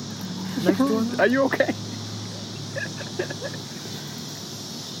Next door. Are you okay?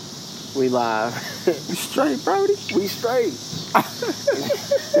 We live. You straight, Brody? We straight.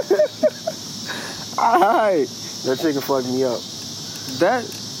 Alright. That chicken fucked me up. That.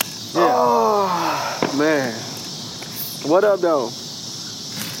 Yeah. Oh, man. What up, though?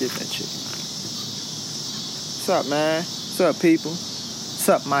 Get that chicken. What's up, man? What's up, people? What's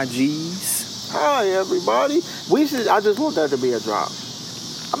up, my G's? Hi, everybody. I just want that to be a drop.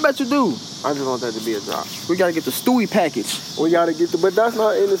 I bet you do. I just want that to be a drop. We gotta get the Stewie package. We gotta get but that's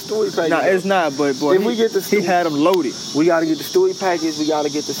not in the Stewie package. No, it's not, but boy, if we get the he had them loaded. We gotta get the Stewie package, we gotta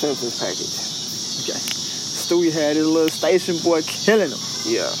get the Simpsons package. Okay. Stewie had his little station boy killing him.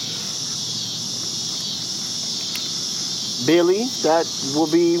 Yeah. Billy, that will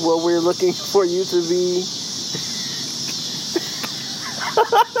be what we're looking for you to be.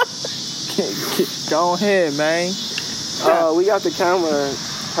 Go ahead, man. We got the camera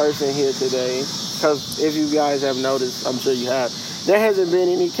person here today, because if you guys have noticed, I'm sure you have, there hasn't been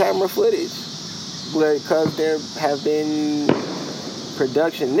any camera footage because there have been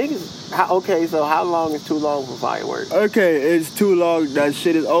production niggas. Okay, so how long is too long for fireworks? Okay, it's too long. That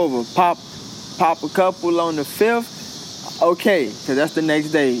shit is over. Pop a couple on the 5th. Okay, because that's the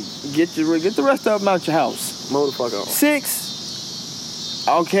next day. Get the rest of them out your house. Motherfucker. 6.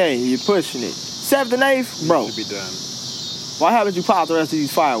 Okay, you're pushing it. 7th and 8th, bro. Should be done. Why haven't you popped the rest of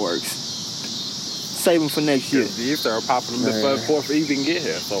these fireworks? Save them for next year. You start popping them before the 4th even get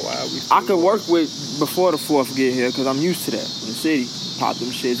here. So why we? I could work with before the 4th get here because I'm used to that. In the city, pop them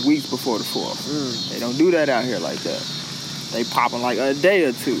shits weeks before the 4th. They don't do that out here like that. They popping like a day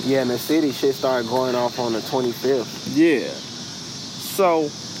or two. Yeah, in the city, shit started going off on the 25th. Yeah.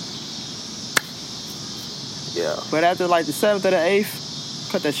 So. Yeah. But after like the 7th or the 8th,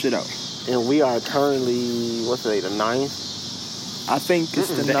 cut that shit out. And we are currently, what's today, the 9th? I think it's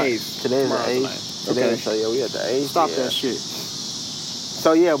the 8th. Today is the 8th. Okay. So yeah, we at the 8th. Stop that shit.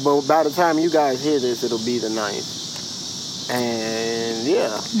 So yeah, but by the time you guys hear this, it'll be the 9th. And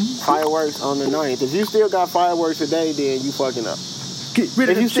yeah, fireworks on the 9th. If you still got fireworks today, then you fucking up. Get rid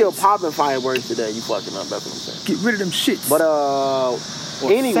of them If you still shits. popping fireworks today, you fucking up. That's what I'm saying. Get rid of them shits. But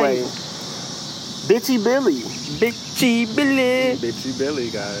anyway, Bitchy Billy. Bitchy Billy. Bitchy Billy,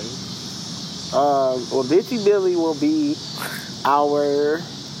 guys. Well, Bitchy Billy will be our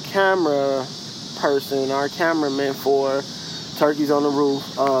camera person, our cameraman for Turkeys on the Roof.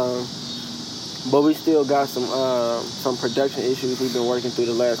 But we still got some production issues we've been working through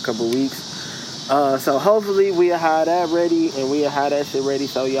the last couple of weeks. So hopefully we'll have that ready, and we'll have that shit ready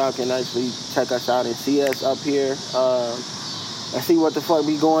so y'all can actually check us out and see us up here and see what the fuck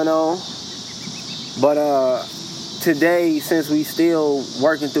be going on. But today, since we still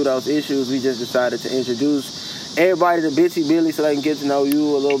working through those issues, we just decided to introduce everybody to Bitchy Billy so they can get to know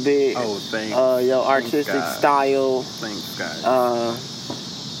you a little bit. Oh, thanks. Your artistic style. Thanks, guys.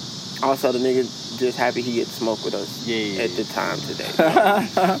 Also, the nigga just happy he get to smoke with us Yeah. at the time today. Yeah,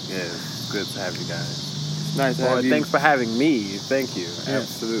 it's good to have you guys. Nice to have you. Thanks for having me. Thank you. Yeah.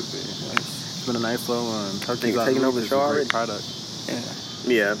 Absolutely. It's been a nice little one. Turkeys Nigga on taking the over Roof the is show a great already? product.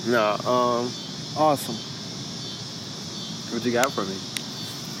 Yeah. Yeah, no. Awesome. What you got for me?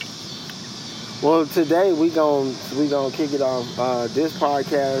 Well, today we gon' kick it off. This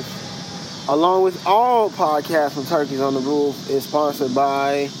podcast, along with all podcasts from Turkeys on the Roof, is sponsored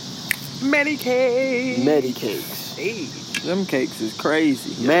by Medicakes. Medicakes. Hey. Them cakes is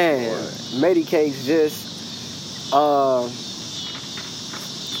crazy. Man, Medicakes just I'm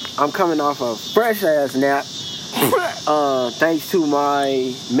coming off a fresh ass nap. Thanks to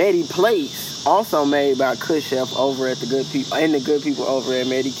my Medi Plates, also made by Kush Chef over at the good people over at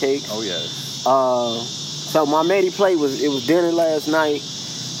Medicakes. Oh yes. So my Medi Plate was dinner last night.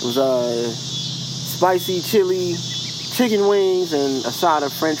 It was spicy chili chicken wings and a side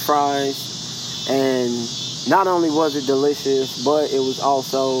of French fries. And not only was it delicious, but it was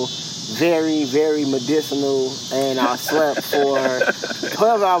also very, very medicinal. And I slept for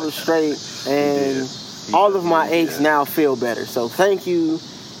 12 hours straight, and all of my aches now feel better. So thank you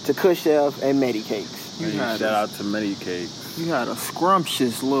to Kush Chef and Medicakes. Shout out to Medicakes. You had a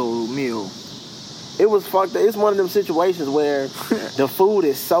scrumptious little meal. It was fucked up. It's one of them situations where the food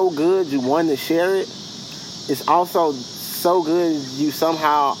is so good you want to share it. It's also so good you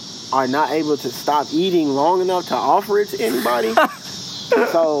somehow are not able to stop eating long enough to offer it to anybody.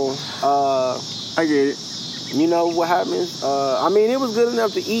 So, I get it. you know what happens? I mean, it was good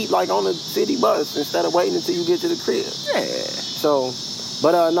enough to eat like on a city bus instead of waiting until you get to the crib. Yeah. So,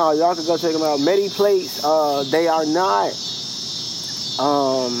 but no, y'all can go check them out. Medi Plates, they are not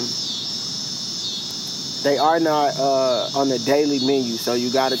They are not on the daily menu, so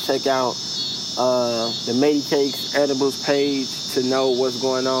you got to check out the Medi Cakes Edibles page to know what's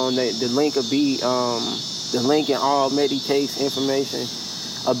going on. The link will be the link and all Medi Cakes information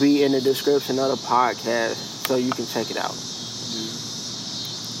will be in the description of the podcast, so you can check it out.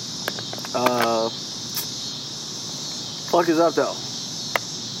 Fuck is up though?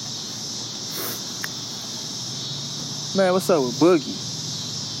 Man, what's up with Boogie?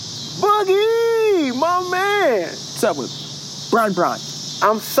 Boogie, my man. What's up with Bron?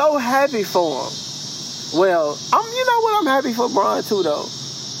 I'm so happy for him. Well, you know what? I'm happy for Bron too, though.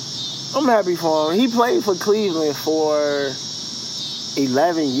 I'm happy for him. He played for Cleveland for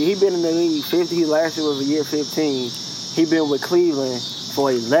 11 years. He been in the league 50. Last year was the year 15. He been with Cleveland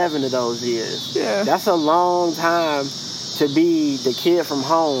for 11 of those years. Yeah. That's a long time to be the kid from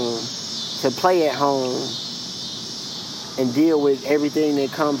home, to play at home, and deal with everything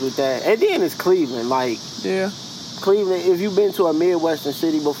that comes with that. And then it's Cleveland. Like, Yeah. Cleveland, if you've been to a Midwestern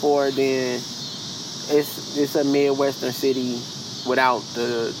city before, then it's a Midwestern city without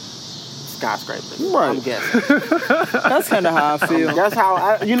the skyscrapers. Right. I'm guessing. That's kind of how I feel. That's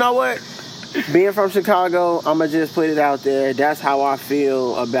how you know what? Being from Chicago, I'ma just put it out there. That's how I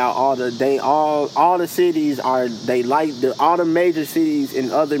feel about all the cities all the major cities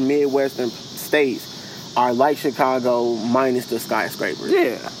in other Midwestern states are like Chicago minus the skyscrapers.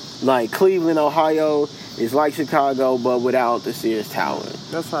 Yeah. Like Cleveland, Ohio is like Chicago but without the Sears Tower.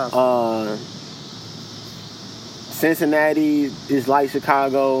 That's how I feel. Cincinnati is like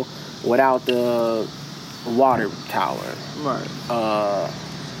Chicago without the water tower. Right.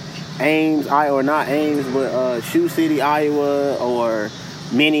 Ames, Iowa, not Ames, but Sioux City, Iowa, or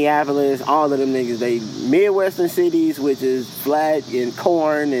Minneapolis, all of them niggas, they Midwestern cities, which is flat and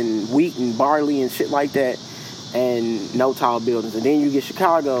corn and wheat and barley and shit like that, and no tall buildings. And then you get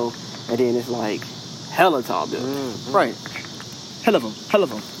Chicago, and then it's like hella tall buildings. Mm-hmm. Right. Hell of them.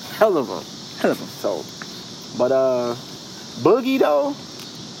 So, but Boogie though,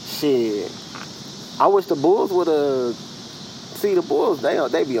 shit. I wish the Bulls would have. See, the Bulls,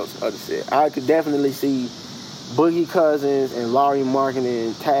 they be on some other shit. I could definitely see Boogie Cousins and Lauri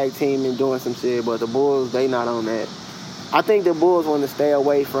Markkanen tag teaming doing some shit, but the Bulls, they not on that. I think the Bulls want to stay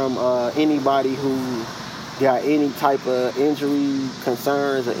away from anybody who got any type of injury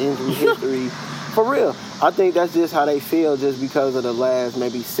concerns or injury history. For real. I think that's just how they feel just because of the last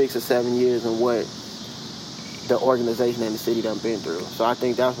maybe 6 or 7 years and what the organization and the city done been through. So I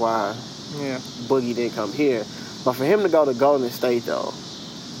think that's why Boogie didn't come here. But for him to go to Golden State, though,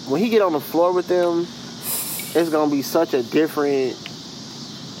 when he get on the floor with them, it's going to be such a different...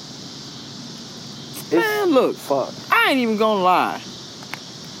 Man, look. Fuck. I ain't even gonna lie.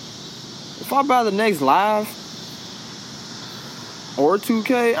 If I buy the next Live or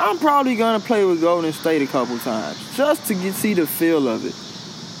 2K, I'm probably gonna play with Golden State a couple times just to see the feel of it.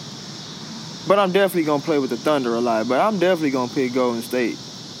 But I'm definitely gonna play with the Thunder a lot. But I'm definitely gonna pick Golden State.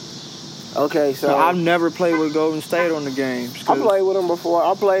 Okay, so I've never played with Golden State on the games. I played with them before.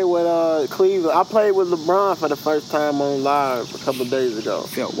 I played with Cleveland. I played with LeBron for the first time on Live a couple of days ago.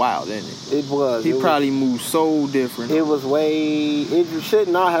 Felt wild, didn't it? It was. He probably moved so different. It was it should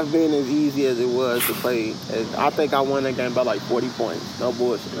not have been as easy as it was to play. I think I won that game by like 40 points. No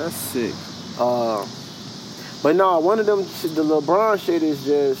bullshit. That's sick. But no, one of them, the LeBron shit is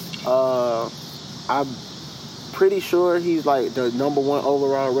just, I'm pretty sure he's like the number 1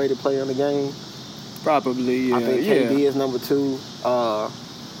 overall rated player in the game. Probably, yeah. I think KD is number 2.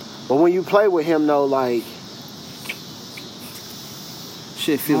 But when you play with him, though, like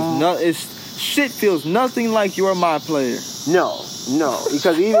shit feels nothing like you're my player. No,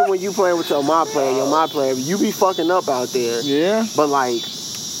 because even when you play with your my player, you be fucking up out there. Yeah. But like,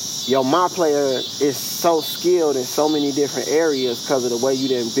 your my player is so skilled in so many different areas because of the way you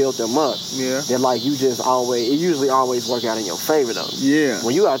didn't build them up. Yeah. That like it usually always work out in your favor though. Yeah.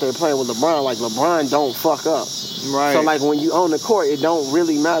 When you out there playing with LeBron, like LeBron don't fuck up. Right. So like when you on the court, it don't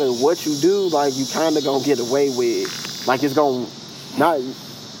really matter what you do. Like you kind of gonna get away with, like it's gonna not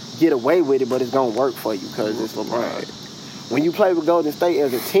get away with it, but it's gonna work for you because it's LeBron. Right. When you play with Golden State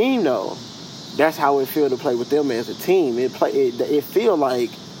as a team though, that's how it feel to play with them as a team. It feel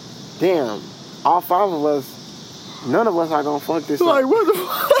like, damn, all 5 of us, none of us are gonna fuck this like, up. what the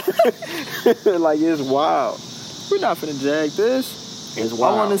fuck? Like, it's wild. We're not finna jag this. It's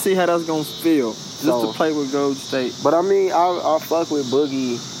wild. I want to see how that's gonna feel just to play with Golden State. But I mean, I fuck with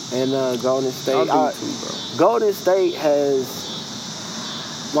Boogie and Golden State. I'll do too, bro. Golden State has,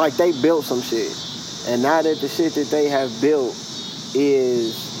 like, they built some shit. And now that the shit that they have built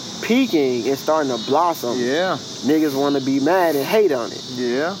is peaking and starting to blossom, yeah, niggas want to be mad and hate on it.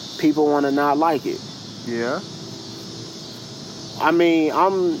 Yeah. People want to not like it. Yeah. I mean,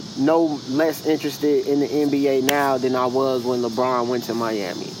 I'm no less interested in the NBA now than I was when LeBron went to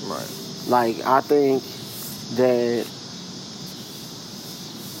Miami. Right. Like, I think that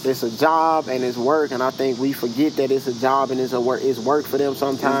it's a job and it's work, and I think we forget that it's a job and it's work for them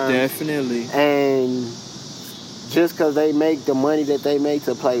sometimes. Definitely. And just because they make the money that they make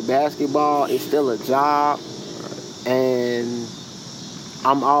to play basketball, it's still a job. Right. And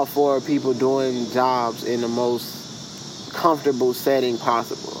I'm all for people doing jobs in the most comfortable setting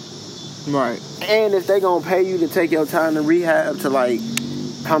possible. Right. And if they gonna pay you to take your time to rehab to like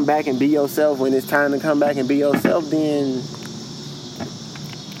come back and be yourself when it's time to come back and be yourself, then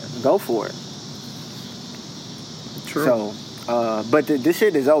go for it. True. So, but this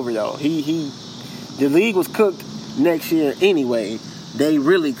shit is over though. The league was cooked next year anyway. They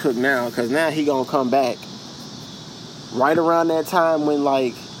really cooked now because now he gonna come back right around that time when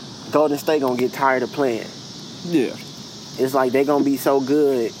like Golden State gonna get tired of playing. Yeah. It's like they gonna be so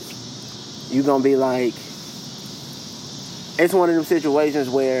good, you gonna be like, it's one of them situations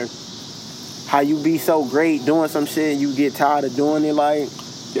where how you be so great doing some shit and you get tired of doing it, like,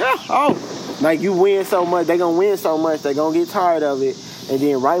 Yeah. Oh. like you win so much, they gonna win so much, they gonna get tired of it, and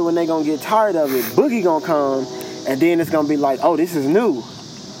then right when they gonna get tired of it, Boogie gonna come, and then it's gonna be like, oh, this is new.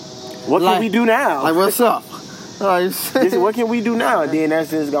 What can we do now? Like, what's up? What can we do now? And then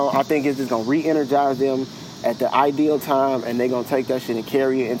that's just gonna, I think it's just gonna re-energize them at the ideal time, and they're gonna take that shit and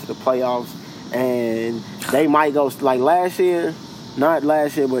carry it into the playoffs. And they might go like last year, not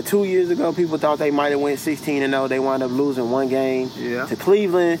last year, but 2 years ago, people thought they might have went 16-0. They wound up losing one game to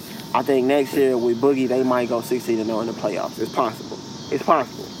Cleveland. I think next year with Boogie, they might go 16-0 in the playoffs. It's possible. It's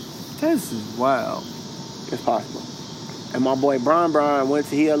possible. This is wild. It's possible. And my boy Bron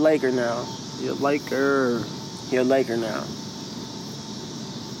he a Laker now. He a Laker. He a Laker now.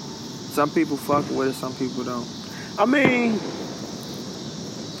 Some people fuck with it, some people don't. I mean,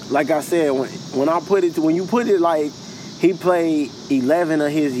 like I said, when you put it like he played 11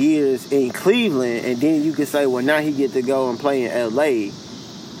 of his years in Cleveland, and then you can say, well, now he get to go and play in LA. Yeah.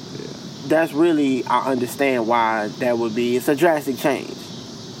 That's really, I understand why that would be. It's a drastic change.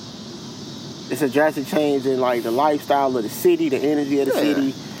 It's a drastic change in like the lifestyle of the city, the energy of the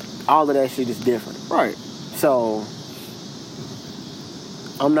city. All of that shit is different. Right. So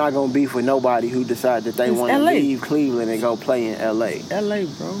I'm not gonna beef with nobody who decide that they want to leave Cleveland and go play in LA. LA,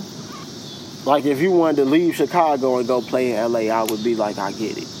 bro. Like if you wanted to leave Chicago and go play in LA, I would be like, I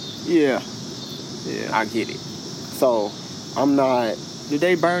get it. Yeah. Yeah. I get it. So I'm not. Did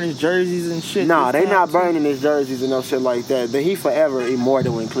they burn his jerseys and shit? Nah, they not burning his jerseys and no shit like that. But he forever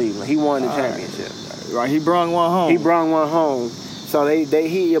immortal in Cleveland. He won the championship. Right. He brung one home. He brung one home. So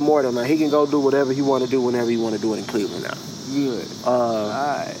he immortal now. He can go do whatever he want to do whenever he want to do it in Cleveland now. Good.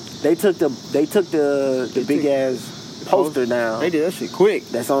 Alright. They took the big ass poster down. They did that shit quick.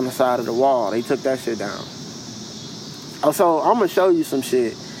 That's on the side of the wall. They took that shit down. Oh, so I'm gonna show you some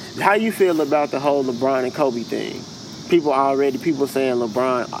shit. How you feel about the whole LeBron and Kobe thing? People saying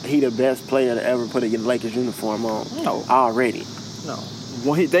LeBron, he the best player to ever put a Lakers uniform on. No. Already. No.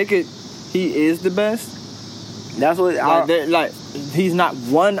 Well, he is the best. That's what he's not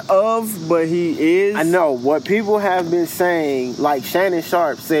one of, but he is. I know what people have been saying. Like Shannon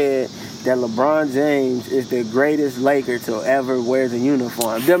Sharp said that LeBron James is the greatest Laker to ever wear the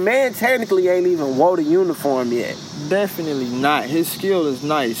uniform. The man technically ain't even wore the uniform yet. Definitely not. His skill is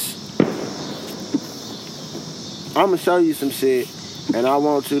nice. I'm gonna show you some shit, and I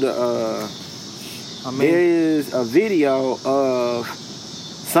want you to. There is a video of.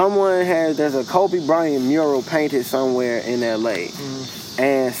 There's a Kobe Bryant mural painted somewhere in LA.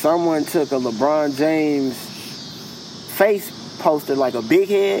 And someone took a LeBron James face poster, like a big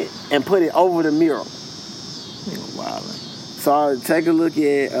head, and put it over the mural. Wow. So I'll take a look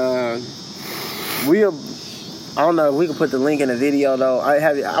at, I don't know if we can put the link in the video though.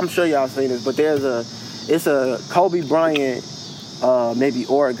 I'm sure y'all seen this, but it's a Kobe Bryant, maybe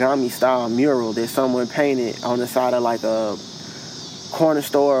origami style mural that someone painted on the side of like a corner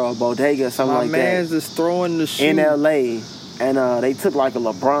store or bodega or something like that. My man's just throwing the shoe. In LA. And they took like a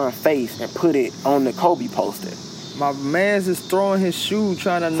LeBron face and put it on the Kobe poster. My man's just throwing his shoe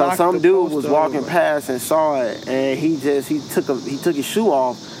trying to knock the poster So some dude was walking over. past and saw it, and he took his shoe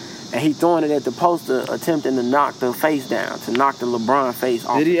off and he throwing it at the poster, attempting to knock the face down, to knock the LeBron face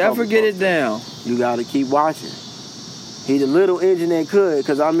off. Did he ever get poster. It down? You gotta keep watching. He the little engine that could,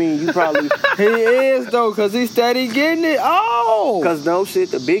 because I mean, you probably... He is, though, because he's steady getting it. Oh! Because no shit,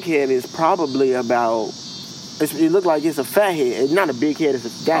 the big head is probably about... It looked like it's a fat head. It's not a big head, it's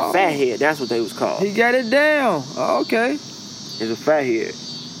fat head. That's what they was called. He got it down. Oh, okay. It's a fat head.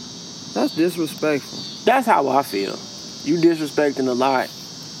 That's disrespectful. That's how I feel. You disrespecting a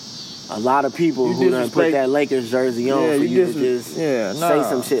lot of people You who done put disrespect- that Lakers jersey on Yeah, for you you to just yeah, say nah.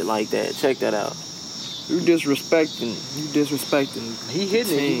 some shit like that. Check that out. You disrespecting. He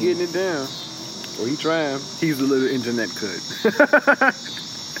hitting it. He team. getting it down. Or he trying. He's a little internet cut.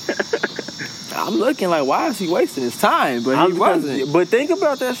 I'm looking like, why is he wasting his time? But he wasn't. But think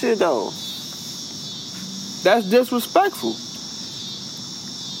about that shit though. That's disrespectful.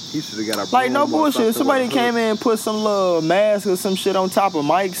 He should have got a Like, no broom or bullshit. something Somebody with a came in and put some little mask or some shit on top of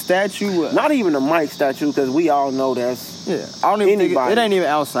Mike's statue. Not even a Mike statue, because we all know that's. Yeah, I don't even think Anybody. it ain't even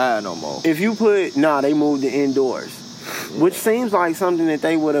outside no more. If you put, they moved it indoors, which seems like something that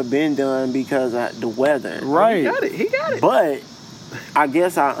they would have been done because of the weather. Right. He got it. But I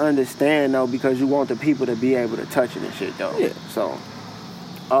guess I understand though, because you want the people to be able to touch it and shit though. Yeah. So,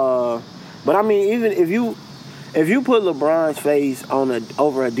 but I mean, even if you put LeBron's face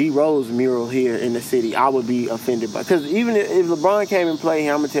over a D Rose mural here in the city, I would be offended by. Because even if LeBron came and played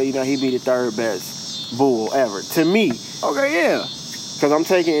here, I'm gonna tell you that he'd be the third best Bull ever to me. Okay, yeah. Because I'm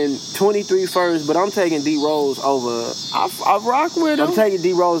taking 23 first, but I'm taking D Rose over. I rock with him. I'm taking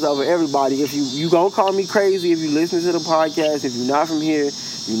D Rose over everybody. If you gonna call me crazy if you listen to the podcast, if you're not from here,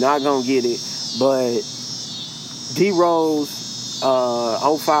 you're not gonna get it. But D Rose,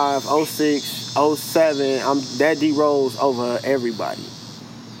 05, 06, 07, that D Rose over everybody.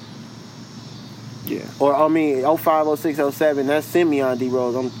 Yeah. Or 05, 06, 07, that's Simeon D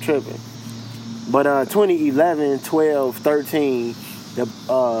Rose. I'm tripping. But 2011, 12, 13, the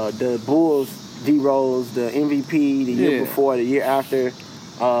Bulls D Rose, the MVP the year before, the year after.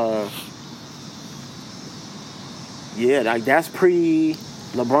 Like that's pre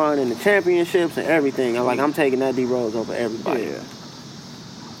LeBron in the championships and everything. I'm taking that D Rose over everybody. Yeah.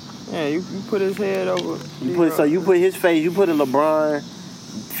 Yeah, you put his head over. You put his face, you put a LeBron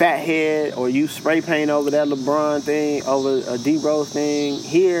fat head, or you spray paint over that LeBron thing, over a D Rose thing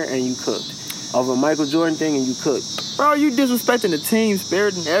here, and you cooked. Over a Michael Jordan thing, and you cooked. Bro, you disrespecting the team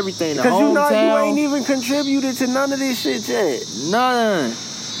spirit and everything. The Because you hometown. ain't even contributed to none of this shit yet. None.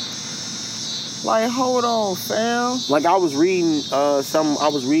 Like, hold on, fam. Like I was reading on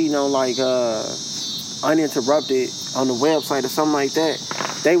Uninterrupted on the website or something like that.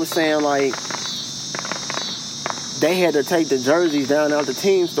 They were saying like they had to take the jerseys down out the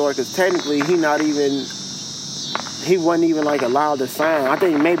team store because technically he wasn't even like allowed to sign. I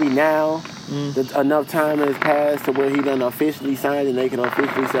think maybe now that enough time has passed to where he done officially signed and they can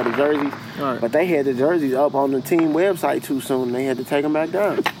officially sell the jerseys. Right. But they had the jerseys up on the team website too soon and they had to take them back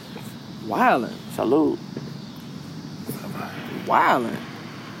down. Wildin'. Salute. Wildin'.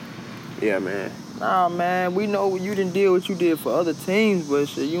 Yeah, man. Nah, man, we know you didn't deal what you did for other teams, but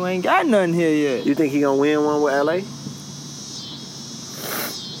shit, you ain't got nothing here yet. You think he gonna win one with LA?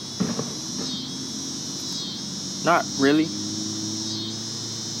 Not really.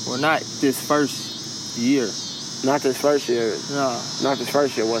 Well, not this first year. Not this first year. No. Not this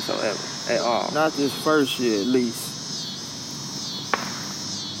first year whatsoever. At all. Not this first year, at least.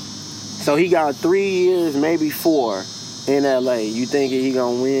 So he got 3 years, maybe 4 in LA. You think he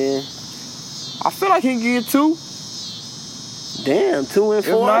gonna win? I feel like he can get 2. Damn, 2 and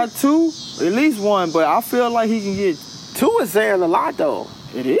 4? If not 2, at least 1, but I feel like he can get... 2 is saying a lot, though.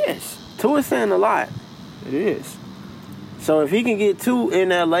 It is. 2 is saying a lot. It is. So if he can get 2 in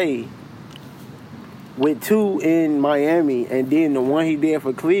LA, with 2 in Miami, and then the one he did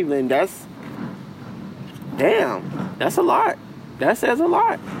for Cleveland, that's a lot. That says a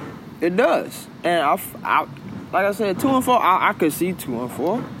lot. It does. And I like I said, 2 and 4, I could see 2 and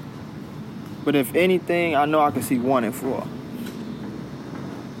 4. But if anything, I know I could see 1 and 4.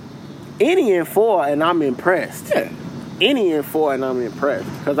 Any and 4, and I'm impressed. Yeah. Any and 4, and I'm impressed.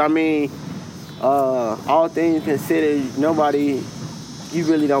 Because, all things considered, you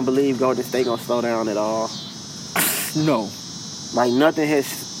really don't believe Golden State gonna slow down at all. No. Like, nothing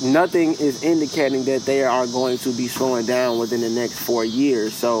is indicating that they are going to be slowing down within the next 4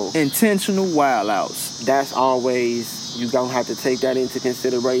 years. So Intentional wildouts. that's always, you gonna have to take that into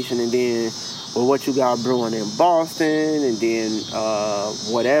consideration. And then what you got brewing in Boston, and then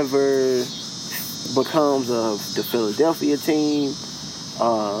whatever becomes of the Philadelphia team,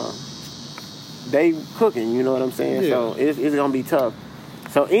 they cooking, you know what I'm saying? Yeah. So it's gonna be tough.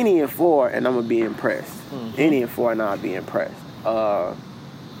 So any and 4, and I'm gonna be impressed. Mm-hmm. Any and 4, and I'll be impressed.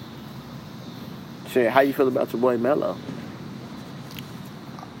 Shit, how you feel about your boy Melo?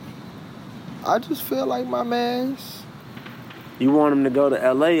 I just feel like my man's... You want him to go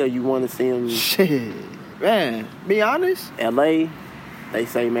to LA, or you want to see him Shit. Man, be honest. LA? They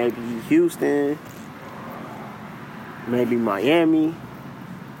say maybe Houston, maybe Miami.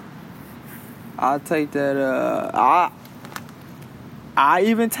 I take that. I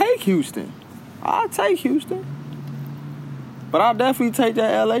even take Houston. I'll take Houston. But I'll definitely take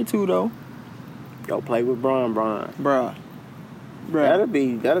that LA too, though. Go play with Bron. Bruh.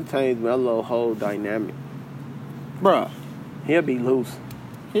 That'll change Melo's whole dynamic. Bruh. He'll be loose.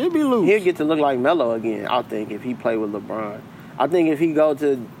 He'll be loose. He'll get to look like Melo again, I think, if he play with LeBron. I think if he go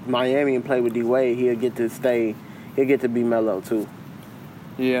to Miami and play with D-Wade, he'll get to be Melo too.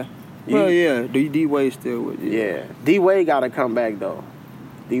 Yeah. Well, yeah, D-Wade still would. Yeah. D-Wade got to come back, though.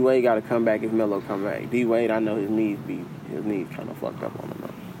 D-Wade got to come back if Melo come back. D-Wade, I know his knees kind of fucked up on him,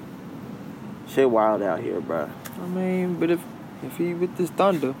 though. Shit wild out here, bro. I mean, but if he with this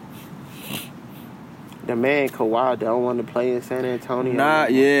Thunder. The man Kawhi don't want to play in San Antonio. Nah,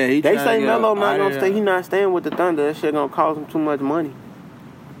 yeah. They say Melo not going to stay. He not staying with the Thunder. That shit going to cost him too much money.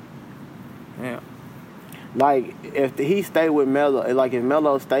 Yeah. Like, if he stay with Melo, like if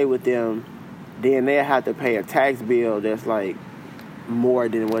Melo stay with them, then they'll have to pay a tax bill that's like more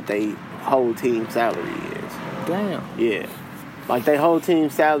than what they whole team salary is. Damn. Yeah. Like their whole team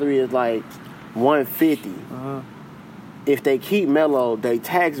salary is like $150. Uh-huh. If they keep Melo, their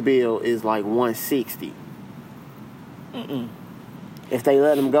tax bill is like $160. If they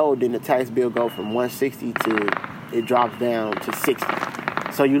let him go, then the tax bill go from $160 to it drops down to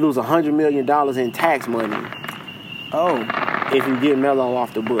 $60. So you lose $100 million in tax money. Oh. If you get Melo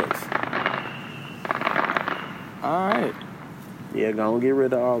off the books. All right. Yeah, go and get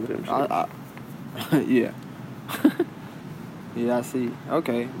rid of all of them shit. Yeah. Yeah, I see.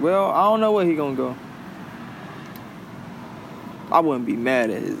 Okay. Well, I don't know where he gonna go. I wouldn't be mad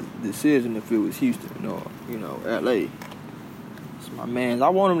at his decision if it was Houston or, LA. It's my man. I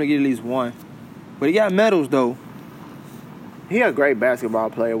want him to get at least one. But he got medals, though. He a great basketball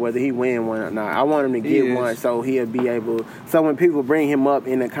player, whether he win one or not. I want him to get one so he'll be able... So when people bring him up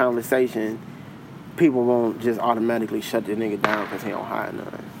in the conversation, people won't just automatically shut the nigga down because he don't hire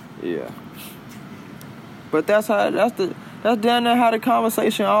none. Yeah. But that's down there how the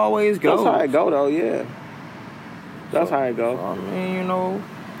conversation always goes. That's how it go, though, yeah. That's how it go. I mean,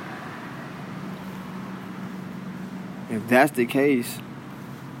 if that's the case,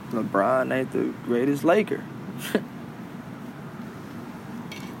 LeBron ain't the greatest Laker.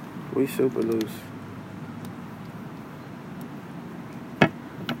 We super loose.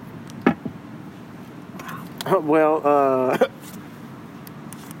 Well,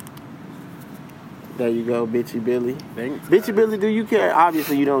 there you go, Bitchy Billy. Thanks. Bitchy Billy, do you care?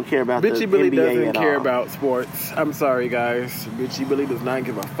 Obviously, you don't care about Bitchy the Billy NBA doesn't at care all. about sports. I'm sorry, guys. Bitchy Billy does not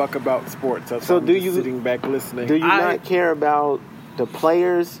give a fuck about sports. That's So why I'm do just you- sitting back listening? Do you not care about the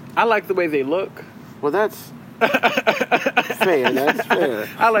players? I like the way they look. Well, that's fair. That's fair.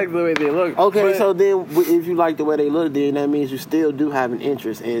 I like the way they look. Okay, but, so then if you like the way they look, then that means you still do have an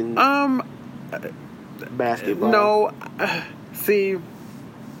interest in basketball. No, see,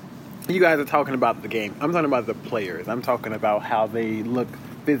 you guys are talking about the game. I'm talking about the players. I'm talking about how they look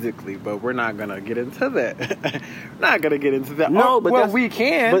physically, but we're not gonna get into that. Not gonna get into that. No, but we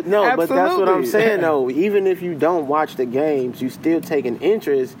can. But no, Absolutely. but that's what I'm saying though. Even if you don't watch the games, you still take an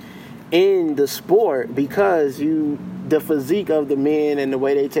interest in the sport because the physique of the men and the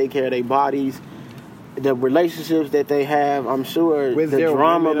way they take care of their bodies, the relationships that they have, I'm sure With the their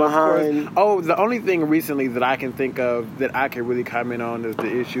drama women, of behind. course. Oh, the only thing recently that I can think of that I can really comment on is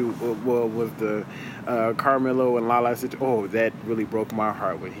the issue was the Carmelo and Lala situation. Oh, that really broke my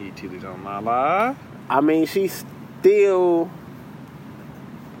heart when he cheated on Lala. I mean, she's still.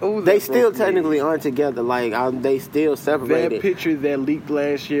 Oh, They still technically aren't together. Like they still separated. That picture that leaked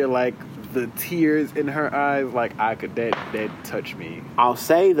last year, like the tears in her eyes, like that touched me. I'll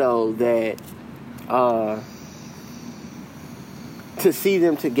say though that to see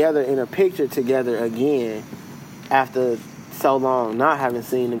them together in a picture together again after so long, not having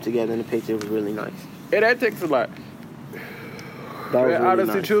seen them together in a picture, was really nice. And that takes a lot. That was really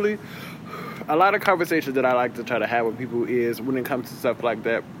Honestly, nice. truly, a lot of conversations that I like to try to have with people is when it comes to stuff like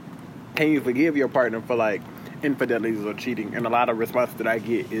that, can you forgive your partner for like infidelities or cheating? And a lot of response that I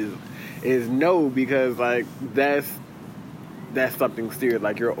get is no, because like that's something serious,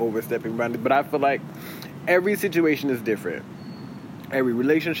 like you're overstepping boundaries. But I feel like every situation is different. Every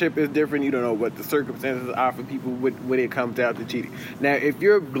relationship is different. You don't know what the circumstances are for people when it comes down to cheating. Now, if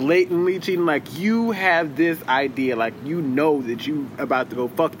you're blatantly cheating, like you have this idea, like you know that you about to go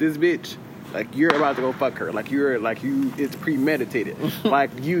fuck this bitch, like you're about to go fuck her, it's premeditated.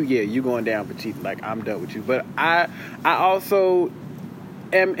 Like you going down for cheating. Like I'm done with you. But I also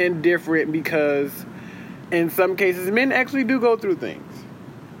am indifferent because in some cases men actually do go through things,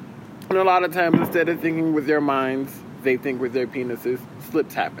 and a lot of times instead of thinking with their minds, they think with their penises.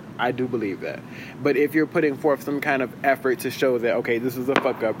 slips happen. I do believe that. But if you're putting forth some kind of effort to show that, okay, this is a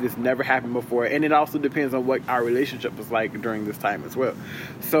fuck up, this never happened before, and it also depends on what our relationship was like during this time as well.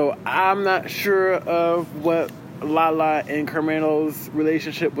 So I'm not sure of what Lala and Carmelo's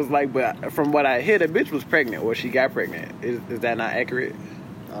relationship was like, but from what I hear, the bitch was pregnant, or she got pregnant. Is that not accurate?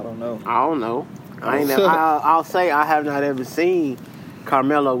 I don't know. I don't know. I'll say I have not ever seen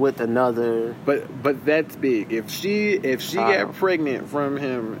Carmelo with another. But that's big. If she got pregnant from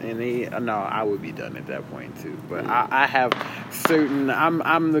him, and I would be done at that point too. But I have certain.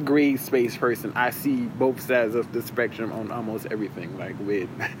 I'm the gray space person. I see both sides of the spectrum on almost everything, like with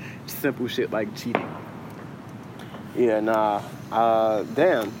simple shit like cheating. Yeah,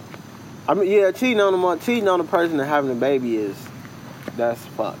 damn. I mean, yeah, cheating on the person and having a baby that's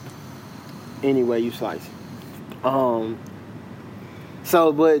fucked. Any way you slice it.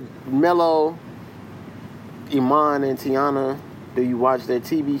 So, but Melo, Iman, and Tiana, do you watch their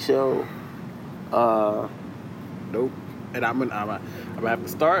TV show? Nope. And I'm gonna have to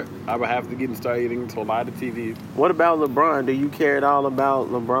start. I'm gonna have to get started into a lot of TV. What about LeBron? Do you care at all about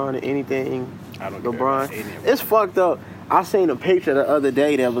LeBron or anything? I don't LeBron. care about any of It's fucked up. I seen a picture the other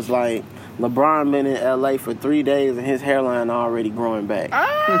day that was like LeBron been in LA for 3 days and his hairline already growing back.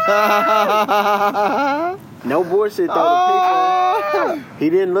 No bullshit though. The picture, he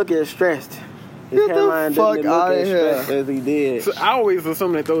didn't look as stressed. His hairline didn't look as stressed as he did. So I always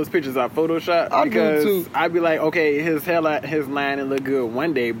assume that those pictures are photoshopped because do too. I'd be like, okay, his hairline, his line, it look good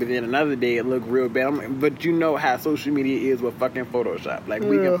one day, but then another day it look real bad. But you know how social media is with fucking Photoshop. Like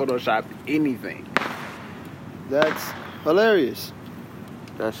we can Photoshop anything. That's hilarious.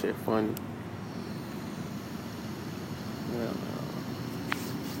 That shit funny. Yeah.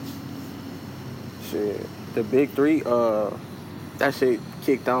 Shit. The big three, that shit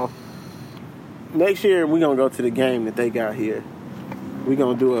kicked off. Next year, we gonna go to the game that they got here. We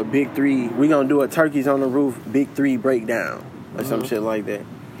gonna do a big three. We gonna do a Turkeys on the Roof big three breakdown or some shit like that.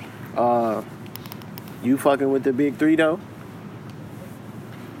 You fucking with the big three though?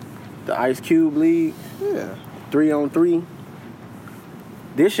 The Ice Cube League, Yeah. 3-on-3.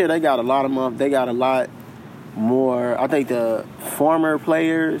 This year they got a lot more. I think the former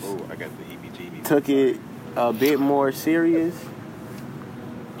players Oh, I got the EBGB. took it a bit more serious.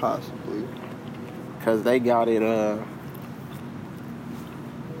 Possibly. Cause they got it. I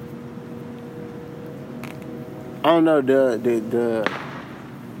don't know.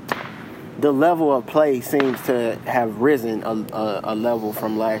 The level of play seems to have risen a level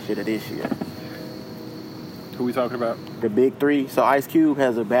from last year to this year. Who we talking about? The big three. So Ice Cube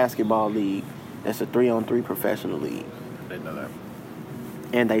has a basketball league. That's a 3-on-3 professional league, I didn't know that.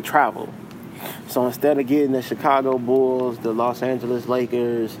 and they travel. So instead of getting the Chicago Bulls, the Los Angeles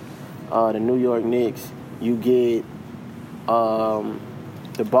Lakers, the New York Knicks, you get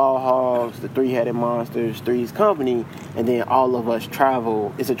the Ball Hogs, the Three-Headed Monsters, Three's Company, and then all of us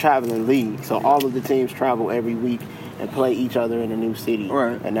travel. It's a traveling league, so all of the teams travel every week and play each other in a new city,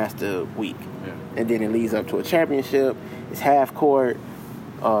 Right. and that's the week. Yeah. And then it leads up to a championship. It's half court,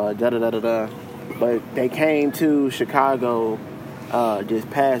 da-da-da-da-da. But they came to Chicago this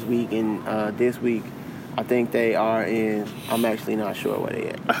past week, and this week I think they are in, I'm actually not sure where they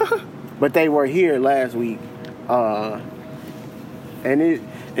at. But they were here last week, and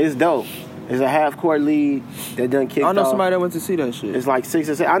it's dope. It's a half-court league that done kicked off. I know somebody that went to see that shit. It's like 6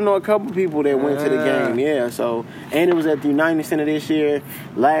 or 7. I know a couple people that went to the game, yeah. So, and it was at the United Center this year.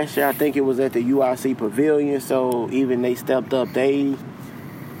 Last year, I think it was at the UIC Pavilion. So even they stepped up. The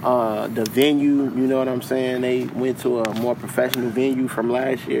venue, you know what I'm saying? They went to a more professional venue from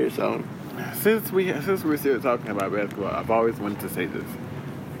last year. So, Since we're still talking about basketball, I've always wanted to say this.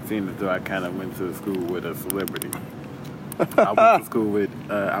 Seeing as though I kind of went to school with a celebrity.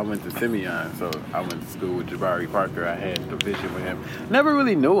 I went to Simeon, so I went to school with Jabari Parker. I had a vision with him. Never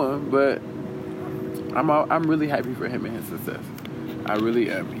really knew him, but I'm really happy for him and his success. I really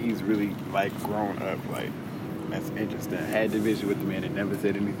am. He's really like grown up. Like that's interesting. I had the vision with the man and never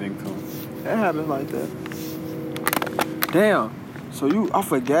said anything to him. That happens like that. Damn. So I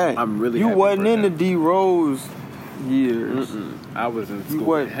forgot. I'm really You happy wasn't for in the him. D Rose years. Mm-mm. I was in school You with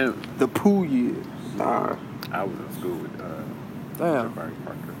wasn't him. the Pooh years. Nah. I was in school with Damn. Jabari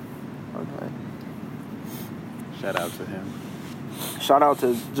Parker. Okay. Shout out to him. shout out to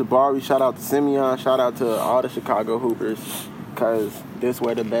Jabari, shout out to Simeon, shout out to all the Chicago Hoopers, because this is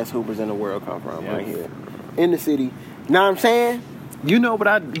where the best Hoopers in the world come from, right here. In the city. Know what I'm saying? You know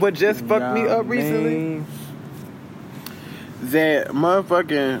what just fucked me up recently? That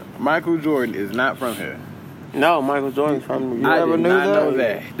motherfucking Michael Jordan is not from here. No, Michael Jordan's from New York. I never did knew not that? know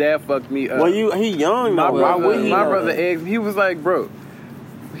that. That fucked me up. Well, he young my though. Why would brother, he my know brother that? asked, he was like, bro,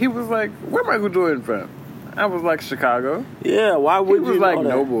 He was like, "Where Michael Jordan from?" I was like, "Chicago." Yeah, why He would was you like, know that?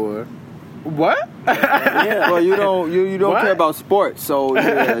 "No boy." What? Yeah. Well, you don't What? care about sports, so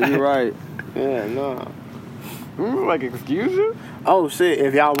yeah, you're right. Yeah, no. Like, excuse you? Oh shit!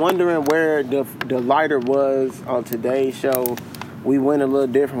 If y'all wondering where the lighter was on today's show, we went a little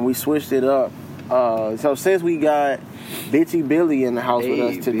different. We switched it up. So since we got Bitchy Billy in the house with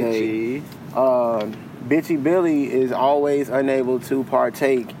us today, Bitchy Billy is always unable to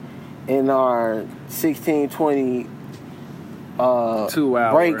partake in our 16-20 2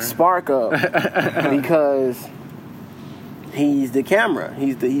 hour break spark up because he's the camera.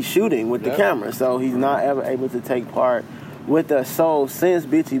 He's shooting with the camera, so he's not ever able to take part with us. So since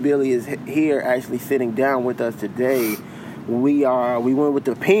Bitchy Billy is here, actually sitting down with us today, we went with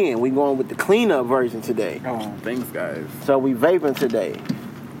the pen. We going with the cleanup version today. Oh, thanks, guys. So we vaping today.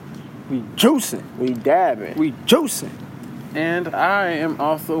 We juicing. We dabbing. We juicing. And I am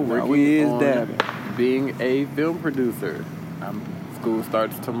also working on dabbing. being a film producer. School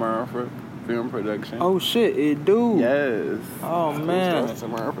starts tomorrow for film production. Oh shit, it do. Yes. Oh School man. starts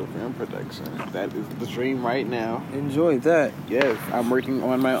tomorrow for film production. That is the dream right now. Enjoy that. Yes, I'm working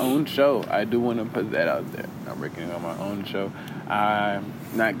on my own show. I do want to put that out there. I'm working on my own show. I'm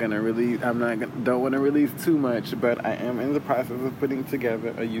not gonna release. Don't want to release too much, but I am in the process of putting together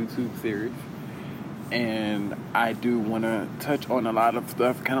a YouTube series, and I do want to touch on a lot of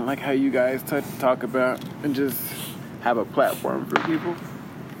stuff, kind of like how you guys talk about, and just have a platform for people.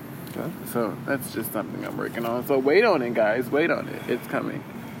 Okay. So that's just something I'm working on. So wait on it, guys. Wait on it. It's coming.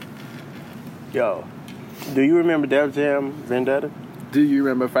 Yo, do you remember Def Jam Vendetta? Do you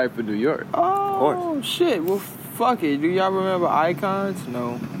remember Fight for New York? Oh shit. Well, fuck it. Do y'all remember Icons?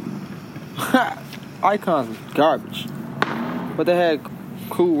 No. Icons was garbage, but they had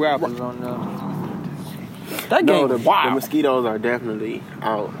cool rappers on there. That game No, was the wild. mosquitoes are definitely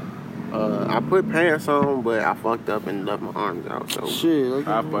out. I put pants on, but I fucked up and left my arms out. So Shit. Look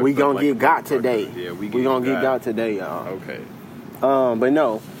I at me. fucked we up gonna like get a got motherfucker. today. Yeah, we gonna get got today, y'all. Okay. But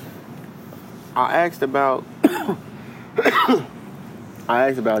no, I asked about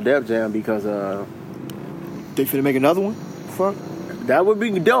Def Jam because They finna make another one? Fuck. that would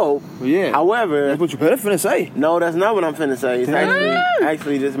be dope. Yeah. However, That's what you better finna say. no, that's not what I'm finna say. It's Damn.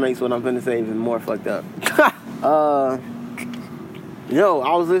 actually this makes what I'm finna say even more fucked up. Yo,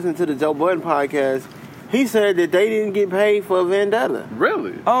 I was listening to the Joe Budden podcast. He said that they didn't get paid for Vendetta.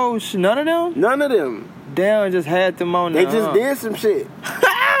 Really? Oh, none of them? None of them. Damn, just had them on They there. just did some shit.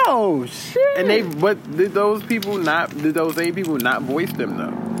 Oh, shit. And did those 8 people not voice them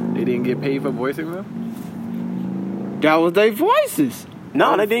though? They didn't get paid for voicing them? That was their voices.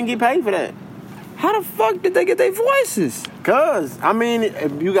 No, they didn't get paid for that. How the fuck did they get their voices? Cause I mean,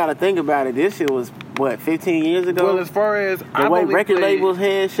 if you gotta think about it, this shit was what 15 years ago. Well, as far as the way record labels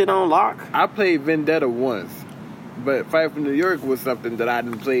had shit on lock. I played Vendetta once, but Fight for New York was something that I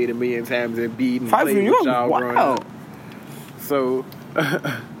didn't play a million times and beat and Fight for played New with York, y'all growing wow. up. So,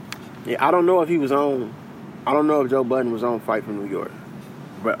 Yeah, I don't know if he was on. I don't know if Joe Budden was on Fight for New York.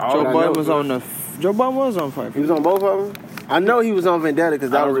 but all Joe I Budden know was on the. Joe Budden was on Fight. He was on both of them. I know he was on Vendetta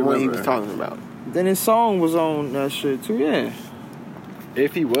because that I was the don't one he remember. was talking about. Then his song was on that shit too. Yeah.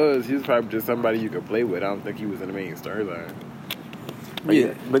 If he was probably just somebody you could play with. I don't think he was in the main storyline.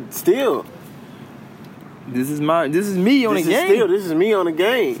 Yeah. But still, This is me on the game. This is me on the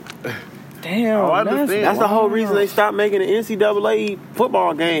game. Damn. Oh, I understand. That's the whole wow. reason they stopped making the NCAA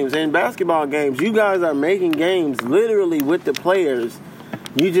football games and basketball games. You guys are making games literally with the players.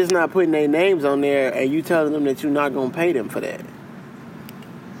 You just not putting their names on there, and you telling them that you're not gonna pay them for that.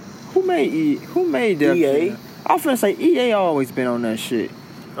 Who made that? EA. I was finna say EA always been on that shit.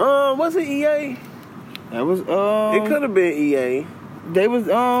 Was it EA? That was It could have been EA. They was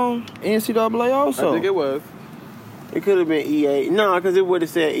NCAA also. I think it was. It could have been EA. No, because it would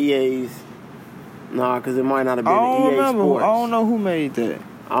have said EA's. No, because it might not have been I don't EA remember. Sports. I don't know who made that.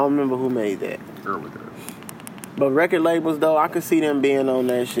 I don't remember who made that. Earlier. But record labels, though, I could see them being on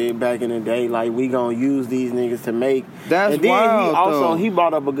that shit back in the day. Like, we gonna use these niggas to make. That's and then wild, he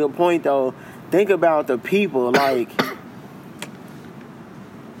brought up a good point, though. Think about the people. Like,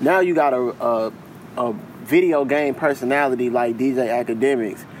 now you got a video game personality like DJ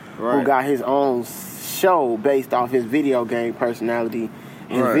Academics, who Right. got his own show based off his video game personality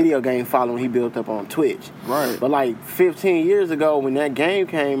and Right. video game following he built up on Twitch. Right. But like 15 years ago when that game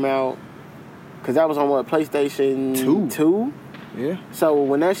came out, because that was on what, PlayStation 2? Yeah. So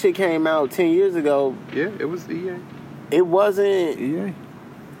when that shit came out 10 years ago, Yeah, it was EA. it wasn't, EA.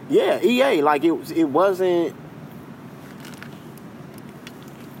 yeah, EA. Like it wasn't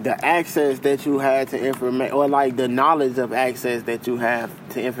the access that you had to information, or like the knowledge of access that you have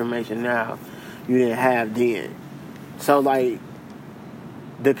to information now you didn't have then. So, like,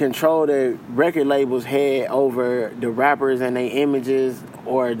 the control that record labels had over the rappers and their images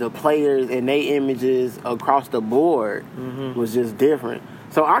or the players and their images across the board was just different.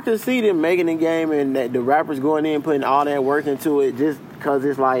 So I could see them making the game and that the rappers going in putting all that work into it just because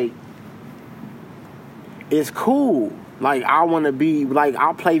it's like, it's cool. Like, I want to be, like,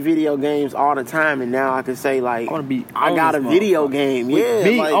 I play video games all the time, and now I can say, like, I got a video game. Yeah,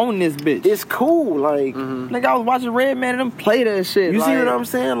 me like, on this bitch. It's cool. Like, Like, I was watching Redman and them play that shit. you like, see what I'm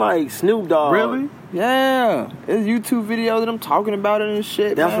saying? Like, Snoop Dogg. Really? Yeah. It's YouTube videos that I'm talking about it and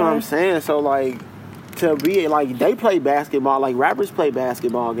shit, That's man. what I'm saying. So, like, to be, like, they play basketball. Like, rappers play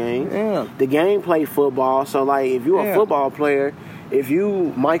basketball games. Yeah. The game play football. So, like, if you're Yeah. a football player, if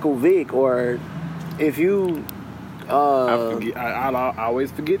you Michael Vick or if you... I always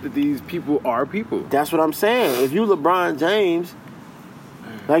forget that these people are people. That's what I'm saying. If you LeBron James,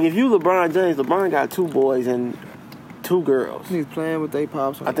 like if you LeBron James, LeBron got 2 boys and 2 girls. He's playing with they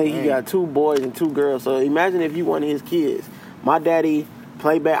pops. I think he got 2 boys and 2 girls. So imagine if you one of his kids. My daddy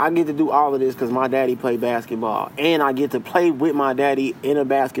play I get to do all of this because my daddy played basketball, and I get to play with my daddy in a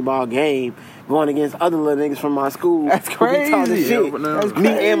basketball game, going against other little niggas from my school. That's who be talking crazy. shit. Yeah, but no. That's Me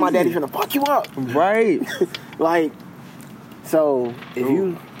and my crazy. daddy finna fuck you up. Right. Like, so if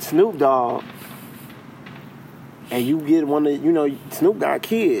you Snoop Dogg and you get one of, you know, Snoop got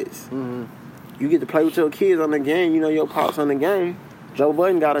kids, you get to play with your kids on the game, you know, your pops on the game. Joe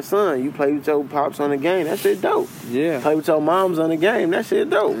Budden got a son, you play with your pops on the game, that shit dope. Yeah. Play with your moms on the game, that shit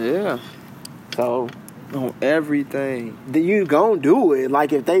dope. Yeah. So, On everything. you gon' do it.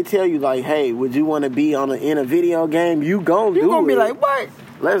 Like, if they tell you, like, hey, would you want to be in a video game, you gon' do it. You gonna be like, what?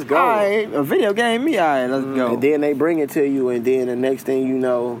 Let's go. Alright, a video game, me, alright, let's go. And then they bring it to you, and then the next thing you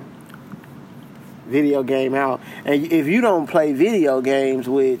know, video game out. And if you don't play video games,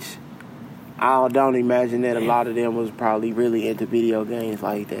 which I don't imagine that a lot of them was probably really into video games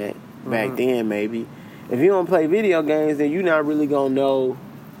like that back then, maybe. If you don't play video games, then you're not really gonna know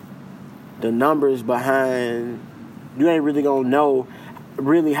the numbers behind. You ain't really gonna know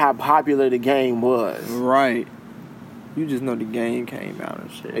really how popular the game was. Right. You just know the game came out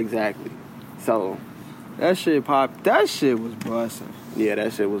and shit. Exactly. So, That shit that shit was busting. yeah,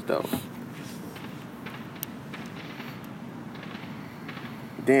 that shit was dope.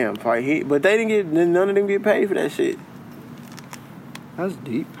 Damn, probably but they didn't get, none of them get paid for that shit. That's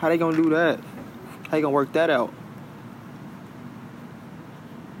deep. How they gonna do that? How you gonna work that out?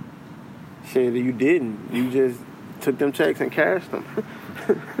 Shit, you didn't. You just took them checks and cashed them.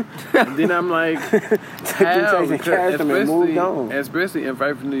 And then I'm like, Took them checks and cashed them and moved on. Especially in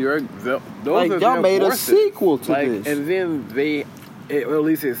Fight for New York, those Like, are y'all their made a forces. sequel to like, this. And then or at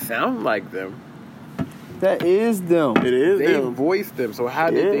least it sounds like them. That is them. It is They them. voiced them, so how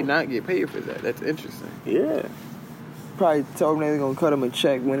Yeah. did they not get paid for that? That's interesting. Yeah. Probably told them they was gonna cut them a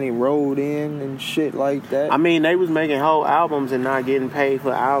check when they rolled in and shit like that. I mean, they was making whole albums and not getting paid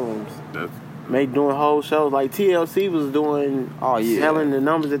for albums. Doing whole shows. Like TLC was doing, selling the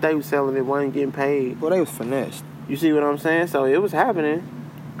numbers that they was selling, it wasn't getting paid. Well, they was finessed. You see what I'm saying? So it was happening.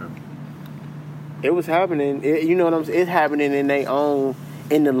 It was happening. You know what I'm saying? It's happening in their own,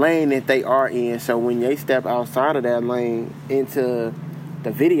 in the lane that they are in. So when they step outside of that lane into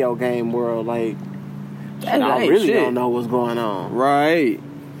the video game world, like, I really don't know what's going on. Right.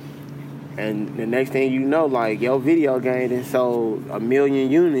 And the next thing you know, like, your video game done sold 1 million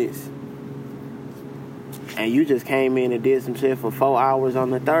units. And you just came in and did some shit for 4 hours on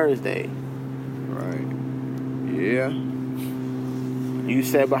the Thursday. Right. Yeah. You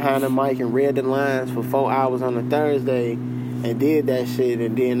sat behind the mic and read the lines for 4 hours on a Thursday and did that shit,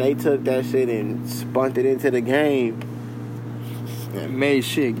 and then they took that shit and spunt it into the game. And made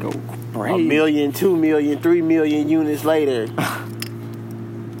shit go crazy. 1 million, 2 million, 3 million units later.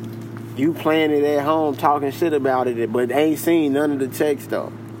 You playing it at home, talking shit about it, but ain't seen none of the checks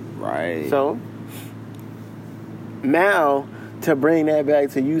though. Right. So, now, to bring that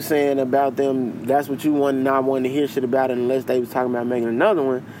back to you saying about them, that's what you want, not wanting to hear shit about it unless they was talking about making another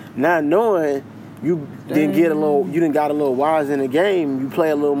one. Not knowing you didn't got a little wise in the game. You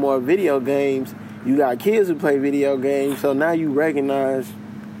play a little more video games. You got kids who play video games, so now you recognize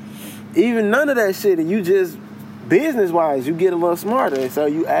even none of that shit, and you just business wise, you get a little smarter. So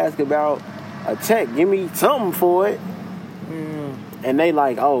you ask about a check, give me something for it, and they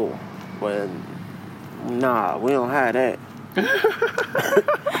like, oh, well. Nah, we don't have that.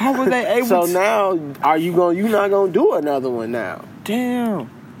 How were they able So to... now, you not gonna do another one now? Damn.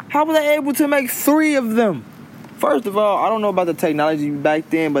 How were they able to make 3 of them? First of all, I don't know about the technology back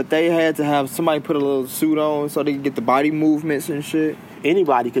then, but they had to have somebody put a little suit on so they could get the body movements and shit.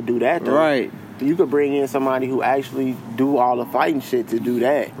 anybody could do that, though. Right. You could bring in somebody who actually do all the fighting shit to do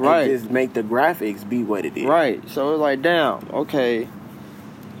that. Right. And just make the graphics be what it is. Right. So it's like, damn, okay.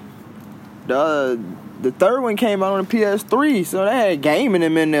 The third one came out on the PS3, so they had gaming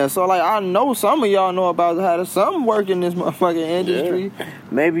them in there. So like, I know some of y'all know about how to something work in this motherfucking industry. Yeah.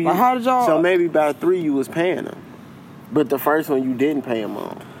 Maybe. Like, how did y'all? So maybe about 3 you was paying them, but the first one you didn't pay them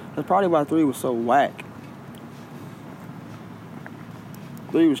on. That's probably why 3 was so whack.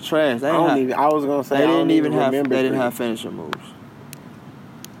 3 was trash. I was gonna say They didn't even have. remember They didn't 3. have finishing moves.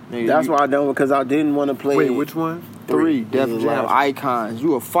 Nigga, That's why I don't, because I didn't want to play. Wait, which one? 3 Def Yeah, Jam last- icons.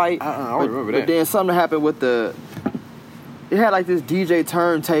 You would fight. I don't remember But that. then something happened with the. It had like this DJ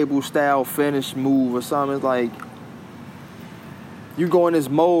turntable style finish move or something. It's like you go in this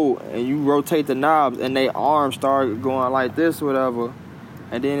mode and you rotate the knobs and they arms start going like this, or whatever.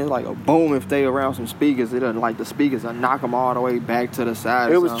 And then it's like a boom if they around some speakers. It like the speakers will knock them all the way back to the side.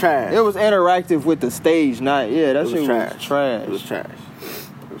 or It was something. trash. It was interactive with the stage, not that It was shit trash. was trash. It was trash.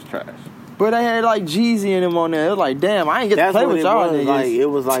 It was trash. But they had like Jeezy in them on there. It was like, damn, I ain't get That's to play what with it y'all was. niggas. Like, it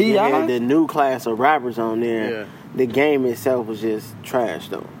was like they T.I.? had the new class of rappers on there. Yeah. The game itself was just trash,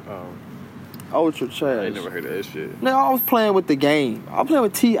 though. Ultra trash. I ain't never heard of that shit. Nigga, I was playing with the game. I was playing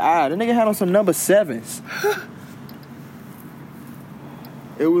with T.I. The nigga had on some number 7s.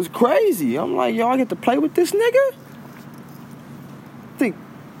 It was crazy. I'm like, yo, I get to play with this nigga? Think,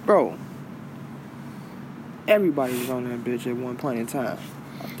 bro. Everybody was on that bitch at one point in time.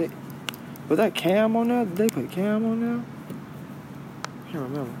 I think. Was that Cam on there? Did they put Cam on there? I can't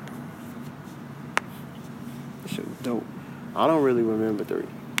remember. That shit was dope. I don't really remember 3.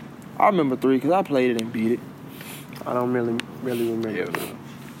 I remember 3 because I played it and beat it. I don't really remember. Yeah.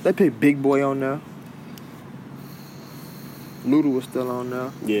 They put Big Boy on there. Luda was still on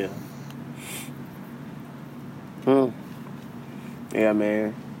there. Yeah. Yeah,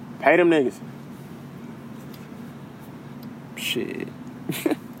 man. Pay them niggas. Shit.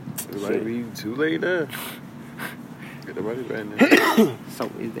 It might be too late now. Get the money back now.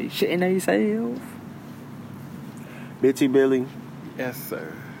 So is they shitting themselves? Bitchy Billy, Yes,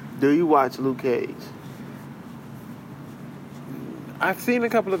 sir. do you watch Luke Cage? I've seen a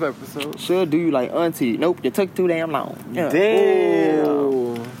couple of episodes. Should do you like auntie? Nope, you took too damn long. Yeah. Damn.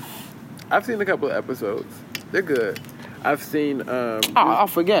 Ooh. I've seen a couple of episodes. They're good. I've seen. I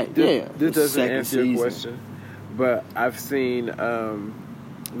forget. This, Yeah. this doesn't Second answer your season. question, but I've seen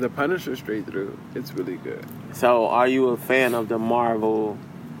The Punisher straight through. It's really good. So, are you a fan of the Marvel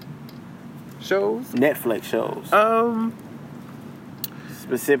Shows. Netflix shows?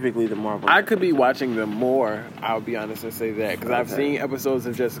 Specifically the Marvel. I could be Netflix watching them more. I'll be honest and say that because I've Okay. seen episodes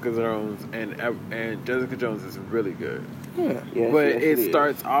of Jessica Jones, and Jessica Jones is really good. Yeah. shows? Yes, But yes, it is.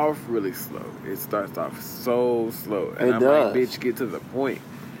 starts off really slow. It starts off so slow, and It I'm does. like, "Bitch, get to the point."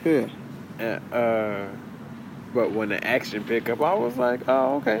 Yeah. But when the action pick up, I was like,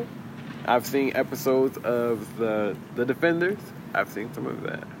 "Oh, okay." I've seen episodes of the Defenders. I've seen some of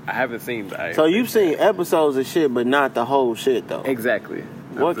that. I haven't seen the. So you've seen episodes of shit, but not the whole shit though. exactly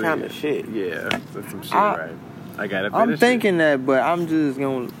What I've kind seen of shit? Yeah, that's some shit, I- right? I gotta. I'm finish thinking that, but I'm just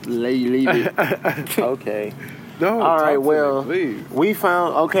gonna leave it. Okay. No, All talk right. to me, Well, please. we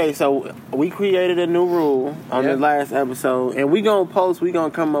found. Okay, so we created a new rule on Yeah. the last episode, and we gonna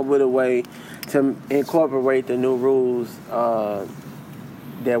come up with a way to incorporate the new rules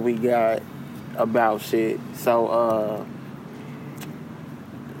that we got about shit. So,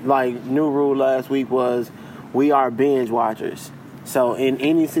 like, new rule last week was we are binge watchers. So in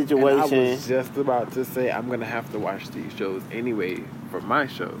any And I situation, was just about to say I'm gonna have to watch these shows anyway for my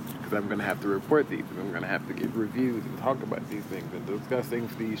shows because I'm gonna have to report these and I'm gonna have to give reviews and talk about these things and discuss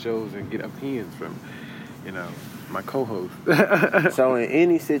things for these shows and get opinions from, my co-host. so in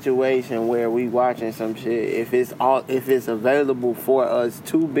any situation where we watching some shit, if it's available for us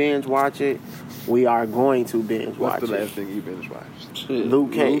to binge watch it, we are going to binge watch What's the it. last thing you binge watched? Shit.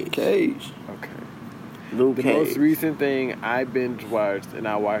 Luke Cage. Luke Cage. Okay. Luke The Cage. most recent thing I binge watched, and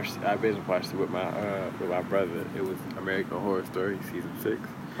I binge watched it with my brother. It was American Horror Story season 6.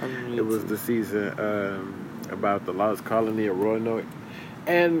 It was the season about the lost colony of Roanoke.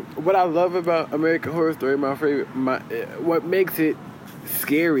 And what I love about American Horror Story, what makes it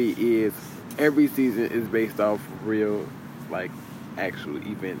scary is every season is based off real, actual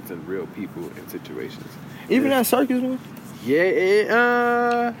events and real people and situations. Even that circus one.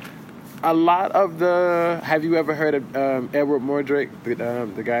 Yeah, a lot of have you ever heard of Edward Mordrake,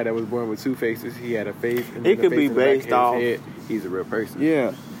 the guy that was born with 2 faces? He had a face. And It the could face be in the back of based his off- head. He's a real person.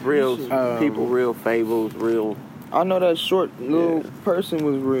 Yeah. Real people, real fables, real I know that short little person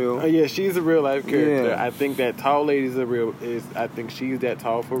was real. Oh yeah, she's a real life character. Yeah. I think that tall lady's I think she's that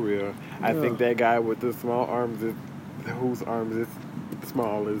tall for real. I think that guy with the small arms is whose arms is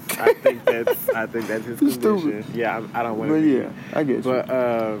small is. I think that's his condition. Stupid. Yeah, I don't want But to. yeah, I get you. But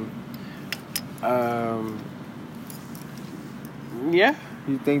yeah,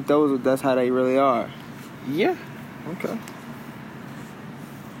 You think that's how they really are? yeah, Okay.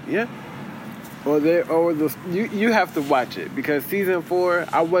 yeah. You have to watch it because season 4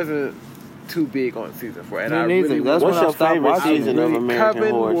 I wasn't too big on season 4 and Me I neither. really That's What's when I your stopped favorite watching. season of American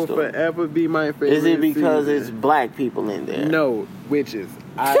Coven Horror will Story? forever be my favorite. Is it because season. it's black people in there? No, witches.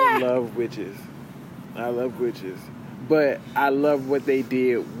 I love witches. I love witches. But I love what they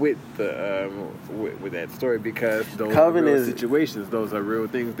did with the with that story because those Coven are real is- situations. Those are real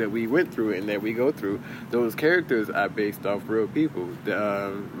things that we went through and that we go through. Those characters are based off real people.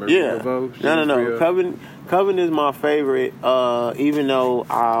 Marie Yeah. Laveau, she No. was real. Coven is my favorite, even though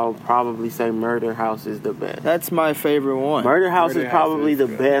I'll probably say Murder House is the best. That's my favorite one. Murder House Murder is House probably is the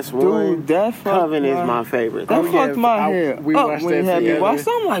good. best Dude, one. that fucked Coven is my favorite. That Oh, yeah, fucked my head we up watched when you that had me together. watch.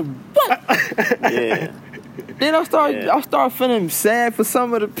 I'm like, what? Yeah. Then I start Yeah. feeling sad for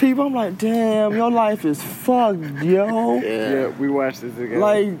some of the people. I'm like, damn, your life is fucked, yo. Yeah, we watched this together.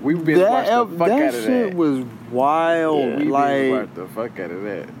 Like We've been watching the fuck that out of shit that. was wild. Yeah. We Like watched the fuck out of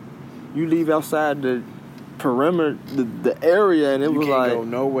that. you leave outside the perimeter, the area, and it You was can't like, go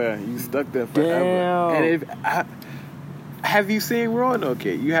nowhere. You stuck there forever. Damn. And have you seen Roanoke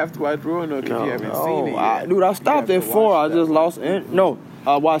yet? You have to watch Roanoke if No. you haven't oh, seen it yet. dude, I stopped You at have to 4. I watch that just one. lost. No,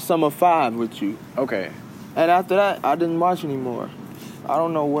 I watched some of 5 with you, Okay. and after that, I didn't watch anymore. I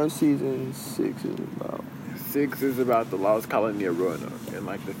don't know what season 6 is about. 6 is about the lost colony of Roanoke. In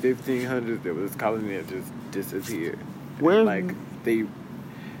like the 1500s, there was this colony that just disappeared. And, Where- like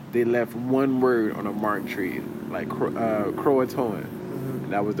they left one word on a marked tree, like Croatoan.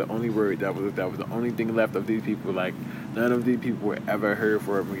 And that was the only word. That was the only thing left of these people. Like none of these people were ever heard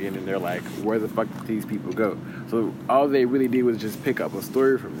from again. And they're like, where the fuck did these people go? So all they really did was just pick up a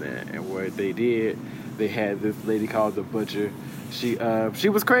story from that. And what they did, they had this lady called the Butcher. She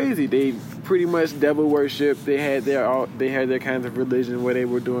was crazy. They pretty much devil worship. They had their kinds of religion where they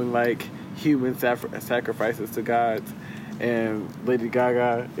were doing like human sacrifices to gods. And Lady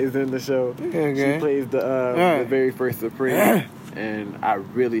Gaga is in the show. Okay. She plays the Alright. very first Supreme. And I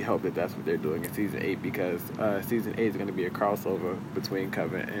really hope that that's what they're doing in season 8 because season 8 is going to be a crossover between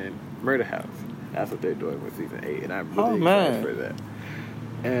Coven and Murder House. That's what they're doing with season 8, and I'm really excited for that.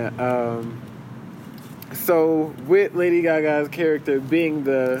 And so with Lady Gaga's character being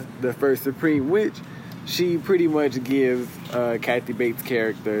the first Supreme Witch, she pretty much gives Kathy Bates'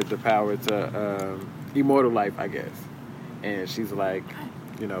 character the power to immortal life, I guess. And she's like,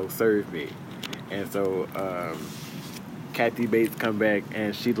 serve me. And so Kathy Bates come back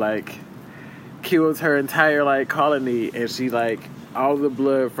and she like kills her entire like colony, and she like all the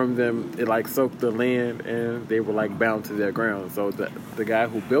blood from them, it like soaked the land and they were like bound to their ground. So the guy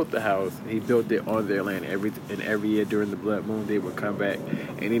who built the house, he built it on their land. Every year during the blood moon they would come back,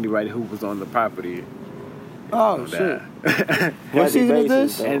 and anybody who was on the property Oh would shit! die. What season is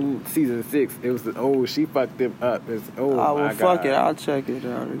this? And season 6, it was she fucked them up. It's I will my fuck God. it. I'll check it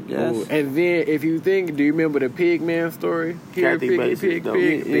out. I guess. Ooh, and then if you think, do you remember the Pig Man story? Here, Kathy Piggy, Bates is Pig, dope.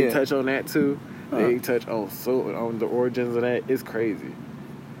 Pig. Yeah. They touch on that too. Huh. They touch on the origins of that. It's crazy.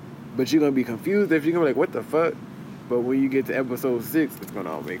 But you're gonna be confused if you're gonna be like, what the fuck? But when you get to episode 6, it's gonna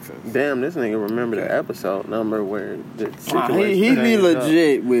all make sense. Damn, this nigga remember the episode number where the situation. He be changed up.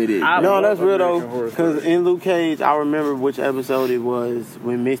 legit with it. I No, love that's real American though. Horror Because Story. in Luke Cage, I remember which episode it was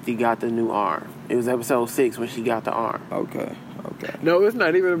when Misty got the new arm. It was episode 6 when she got the arm. Okay. No, it's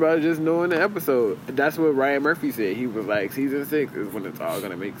not even about just knowing the episode. That's what Ryan Murphy said. He was like, season 6 is when it's all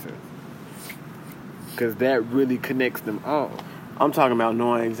gonna make sense. Because that really connects them all. I'm talking about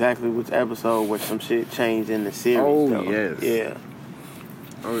knowing exactly which episode where some shit changed in the series. Oh, though. yes. Yeah.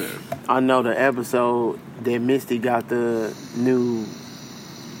 Oh yeah. I know the episode that Misty got the new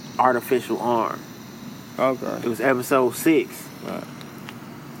artificial arm. It Okay. was episode 6. Right.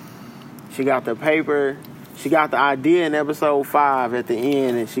 She got the paper. She got the idea in episode 5 at the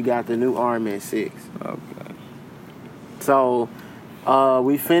end, and she got the new arm in 6. Okay. So,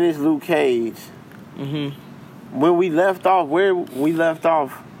 we finished Luke Cage. Mhm. When we left off,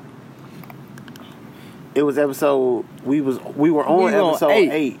 it was episode. We were on We on episode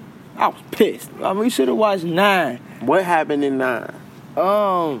 8. 8. I was pissed. I mean, we should have watched 9. What happened in 9?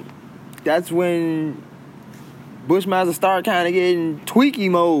 That's when Bushmaster started kind of getting tweaky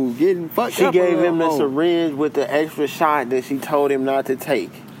mode, getting fucked She up. gave a him the little more. syringe with the extra shot that she told him not to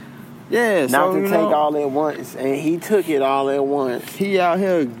take. Yeah, not so, to you take know, all at once, and he took it all at once. he out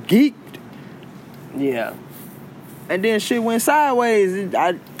here geeked, Yeah. and then shit went sideways.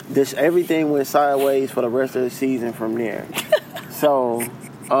 Everything went sideways for the rest of the season from there. So,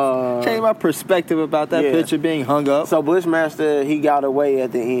 Changed my perspective about that yeah. picture being hung up. So Bushmaster, he got away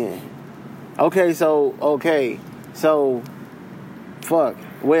at the end. Okay, so fuck.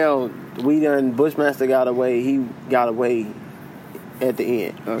 Well, Bushmaster got away. He got away at the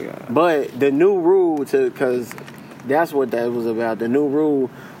end. Okay. But the new rule because that's what that was about. The new rule,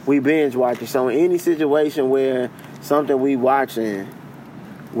 we binge watching. So in any situation where something we watching,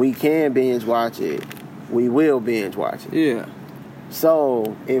 we can binge watch it. We will binge watch it. Yeah.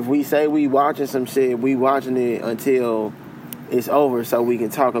 So if we say we watching some shit, we watching it until it's over, so we can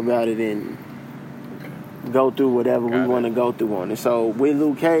talk about it and go through whatever we want to go through on it. So with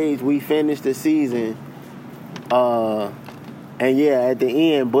Luke Cage, we finished the season, and yeah, at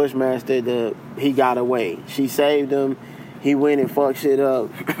the end, Bushmaster, he got away. She saved him. He went and fucked shit up.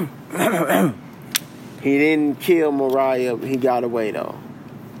 He didn't kill Mariah. He got away though.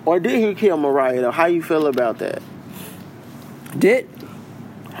 Or did he kill Mariah though? How you feel about that?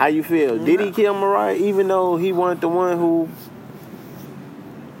 How you feel? Did he kill Mariah even though he wasn't the one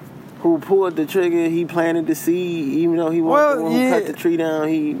who pulled the trigger? He planted the seed even though he wasn't the one who cut the tree down.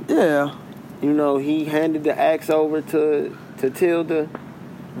 He handed the axe over to Tilda.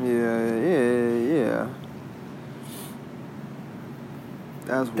 Yeah.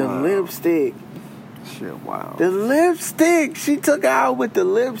 That's the wild. lipstick. Shit, wow. The lipstick. She took out with the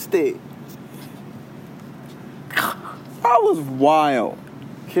lipstick. That was wild.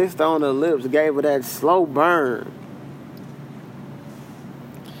 Kissed on the lips, gave her that slow burn.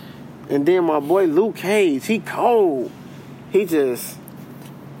 And then my boy Luke Cage, he cold. He just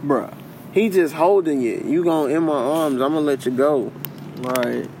holding you. You gonna in my arms, I'm gonna let you go.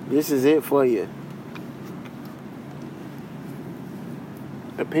 Right. This is it for you.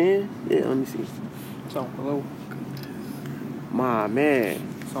 A pen? Yeah, let me see. It's on blue. My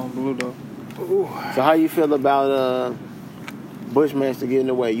man. It's on blue though. Ooh. So how you feel about Bushmaster getting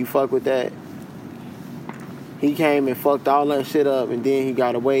away? You fuck with that? He came and fucked all that shit up, and then he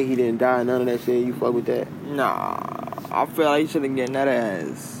got away. He didn't die. None of that shit. You fuck with that? Nah, I feel like he should have gotten that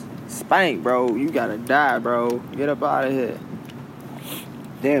ass spanked, bro. You gotta die, bro. Get up out of here.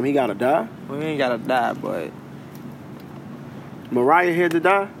 Damn, he gotta die? We ain't gotta die, but Mariah had to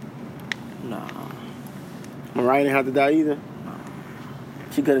die? nah. Mariah didn't have to die either?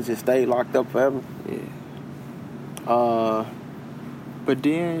 She could have just stayed locked up forever. Yeah. But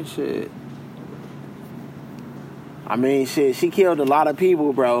then shit. I mean, shit, she killed a lot of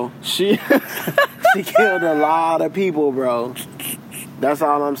people, bro. She killed a lot of people, bro. That's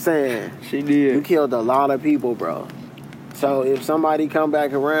all I'm saying. She did. You killed a lot of people, bro. So if somebody come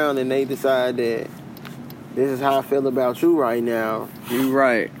back around and they decide that this is how I feel about you right now, you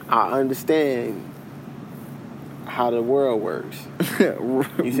right. I understand how the world works.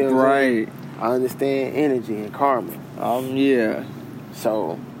 You see what I'm right. saying? I understand energy and karma. Yeah.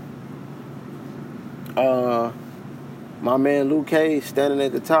 So, my man Luke Cage standing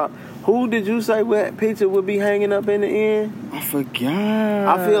at the top. Who did you say what picture would be hanging up in the end? I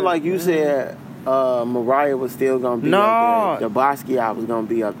forgot. I feel like you said Mariah was still gonna be up there. The Basquiat was gonna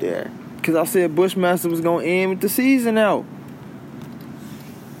be up there. Cause I said Bushmaster was gonna end with the season out.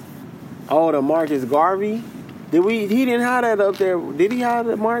 Oh, the Marcus Garvey? He didn't have that up there. Did he have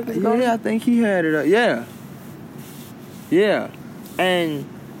the Marcus Garvey? Yeah, I think he had it up. Yeah. And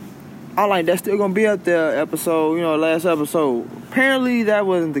I like that's still gonna be up there episode, last episode. Apparently that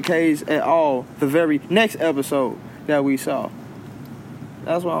wasn't the case at all the very next episode that we saw.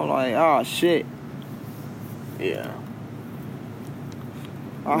 That's why I'm like, oh shit. Yeah.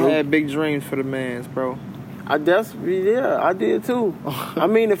 I had big dreams for the mans, bro. I did too. I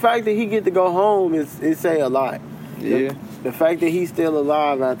mean, the fact that he get to go home it say a lot. Yeah. The fact that he's still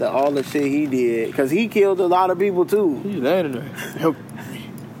alive after all the shit he did, because he killed a lot of people too. He landed there. Help me.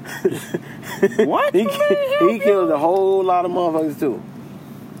 What? He killed a whole lot of motherfuckers too.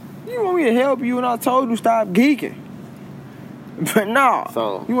 You want me to help you and I told you stop geeking. But no.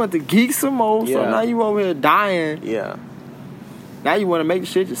 So you want to geek some more, so now you over here dying. Yeah. Now you want to make the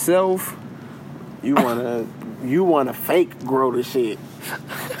shit yourself. You wanna fake grow the shit.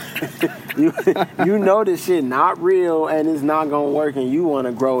 you know this shit not real and it's not gonna work and you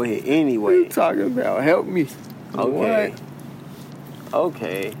wanna grow it anyway. What you talking about? Help me. Okay. What?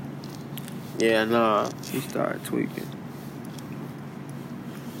 Okay. Yeah, nah. She started tweaking.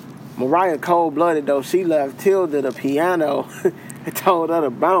 Mariah cold-blooded though. She left Tilda the piano and told her to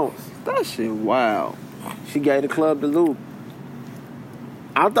bounce. That shit wild. She gave the club the loop.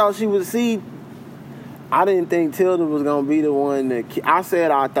 I thought she would see. I didn't think Tilda was gonna be the one that. I said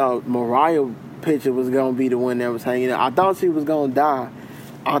I thought Mariah picture was gonna be the one that was hanging out. I thought she was gonna die.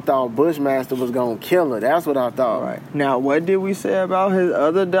 I thought Bushmaster was gonna kill her. That's what I thought. Right. Now, what did we say about his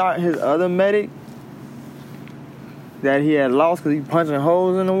other medic that he had lost because he punching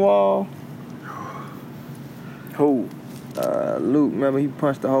holes in the wall? Who? Luke. Remember he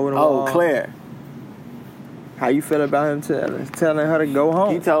punched the hole in the wall? Oh, Claire. How you feel about him telling her to go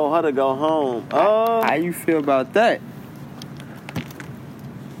home? He told her to go home. How you feel about that?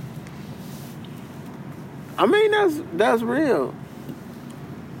 I mean, that's real.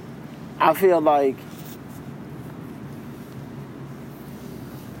 I feel like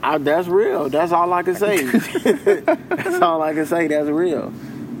that's real. That's all I can say. That's all I can say. That's real.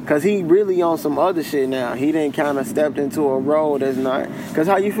 Cause he really on some other shit now. He didn't kind of stepped into a role that's not. Cause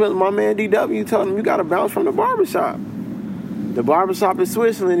how you feel? My man DW told him you got to bounce from the barbershop. The barbershop is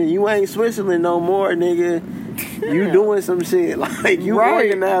Switzerland, and you ain't Switzerland no more, nigga. You doing some shit like you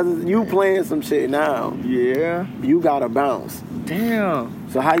organizing. You playing some shit now. Yeah. You gotta bounce. Damn.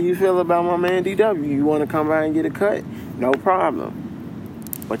 So how you feel about my man DW? You want to come by and get a cut? No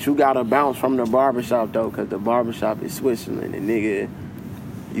problem. But you gotta bounce from the barbershop though, cause the barbershop is Switzerland, and nigga.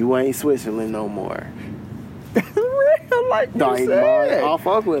 You ain't Switzerland no more. That's real, like you said. I'll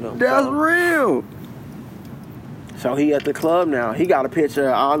fuck with him. That's real. So he at the club now. He got a picture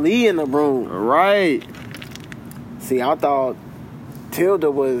of Ali in the room. Right. See, I thought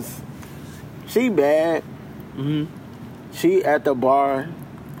Tilda was... She bad. Mm-hmm. She at the bar.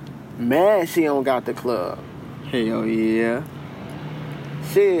 Mad she don't got the club. Hell yeah.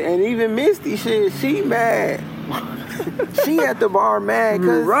 Shit, and even Misty, shit, she mad. She at the bar mad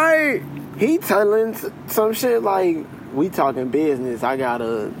cause right. He telling some shit like, we talking business. I'll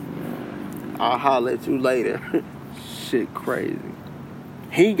holler at you later. Shit crazy.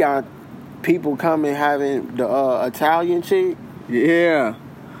 He got people coming having the Italian chick. Yeah.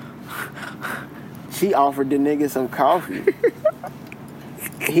 She offered the nigga some coffee.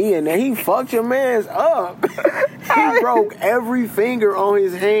 He fucked your man's up. He broke every finger on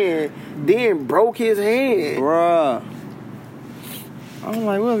his hand, then broke his hand. Bruh. I'm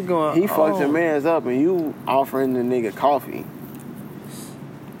like, what's going on? He fucked your man's up and you offering the nigga coffee.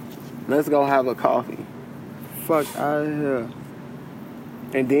 Let's go have a coffee. Fuck out of here.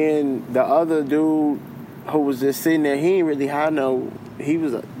 And then the other dude who was just sitting there, he ain't really had no... He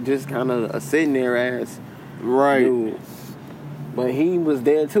was just kind of a sitting there ass right dude. But he was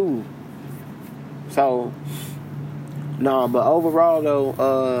there too. So, nah, but overall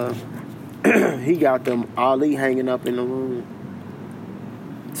though, he got them Ali hanging up in the room.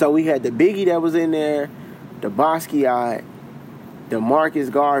 So we had the Biggie that was in there, the Basquiat, the Marcus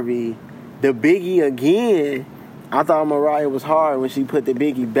Garvey, the Biggie again. I thought Mariah was hard when she put the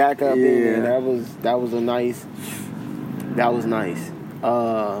Biggie back up in there. That was nice.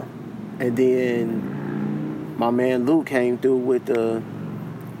 And then my man Luke came through with the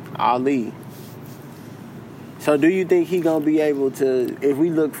Ali. So do you think he gonna be able to, if we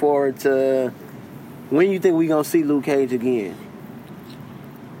look forward to, when you think we gonna see Luke Cage again?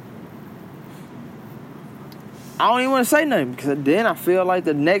 I don't even want to say nothing because then I feel like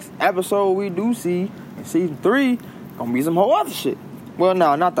the next episode we do see in season 3 gonna be some whole other shit. Well,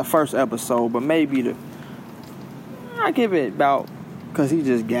 no, not the first episode, but maybe I give it about, because he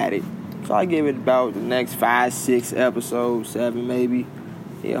just got it. So I give it about the next 5, 6 episodes, 7 maybe.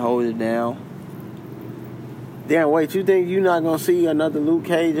 He'll hold it down. Damn, wait, you think you're not gonna see another Luke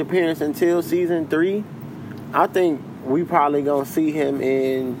Cage appearance until season 3? I think we probably gonna see him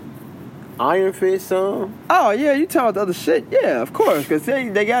in Iron Fist some. Oh, yeah, you talking about the other shit? Yeah, of course, because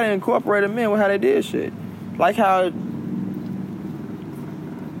they got to incorporate him in with how they did shit. Like how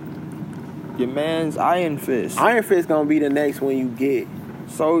your man's Iron Fist. Iron Fist gonna be the next one you get.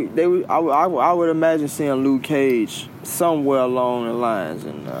 So I would imagine seeing Luke Cage somewhere along the lines.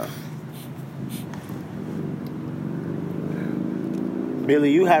 And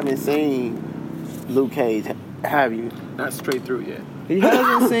Billy, you haven't seen Luke Cage, have you? Not straight through yet. he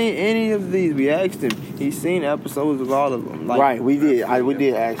hasn't seen any of these. We asked him. He's seen episodes of all of them. Like, right, we did. We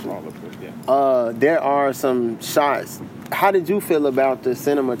did ask him. There are some shots. How did you feel about the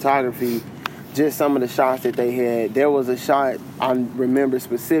cinematography? Just some of the shots that they had. There was a shot I remember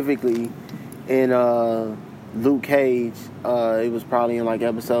specifically in Luke Cage. It was probably in like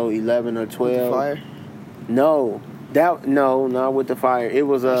episode 11 or 12. With the fire? No, not with the fire. It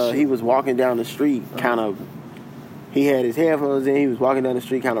was he was walking down the street, kind of. He had his headphones in. He was walking down the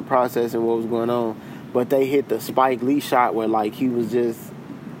street, kind of processing what was going on. But they hit the Spike Lee shot where like he was just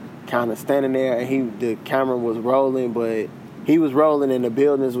kind of standing there, and the camera was rolling, but he He was rolling and the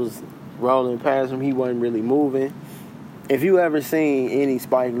buildings was rolling past him. He wasn't really moving. If you ever seen any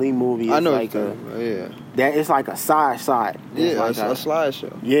Spike Lee movie, it's I know like it's like a side shot. It's Yeah, like a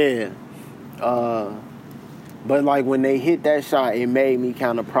slideshow. Yeah. But like when they hit that shot, it made me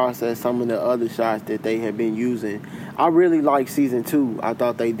kind of process some of the other shots that they had been using. I really like season 2. I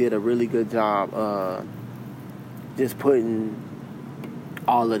thought they did a really good job just putting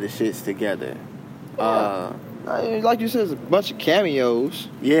all of the shits together. Like you said, it's a bunch of cameos.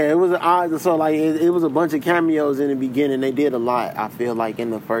 Yeah, it was it was a bunch of cameos in the beginning. They did a lot, I feel like, in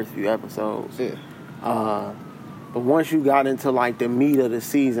the first few episodes. Yeah. But once you got into like the meat of the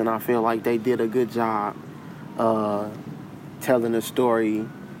season, I feel like they did a good job telling the story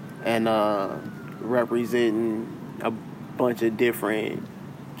and representing a bunch of different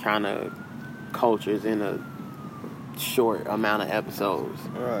kind of cultures in a short amount of episodes.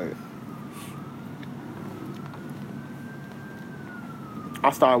 Right. I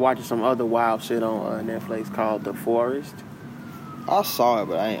started watching some other wild shit on Netflix called The Forest. I saw it,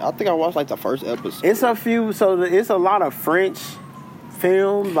 but I think I watched like the first episode. It's a few, it's a lot of French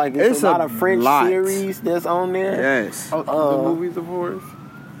films, like it's a lot of French series that's on there. Yes. The movies, of course.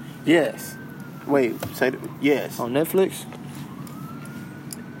 Yes. Wait, yes. On Netflix?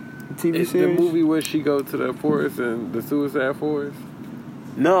 TV It's series? the movie where she go to the forest and the suicide forest.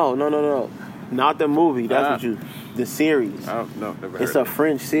 No. Not the movie. That's the series. I don't know. Never It's heard a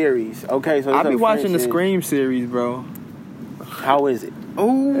French series. Okay, so I be watching French the series. Scream series, bro. How is it?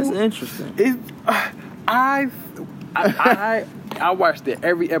 Oh, It's interesting. I watched it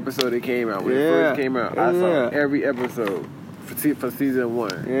every episode that came out when it first came out. I saw every episode for season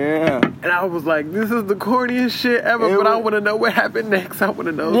 1. Yeah. And I was like, this is the corniest shit ever, but I want to know what happened next. I want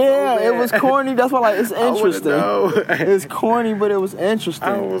to know. Yeah, so it was corny. That's why, like, it's interesting. It's corny, but it was interesting.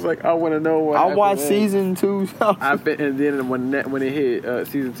 I was like, I want to know what I happened watched next. season 2. And then when it hit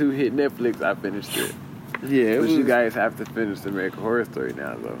season 2 hit Netflix, I finished it. Yeah, But you guys have to finish the American Horror Story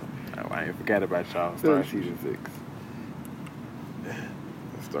now, though. I ain't forgot about y'all. Start season 6.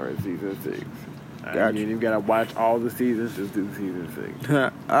 Start season 6. Gotcha. You gotta watch all the seasons. Just do season 6.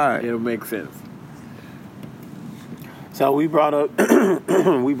 All right. It'll make sense. So we brought up the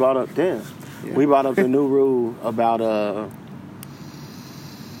new rule about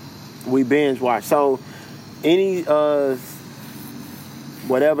we binge watch. So any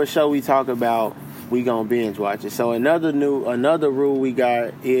whatever show we talk about, we gonna binge watch it. So another rule we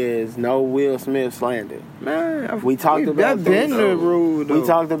got is no Will Smith slander. Man, We talked about that been this. the rule, though. We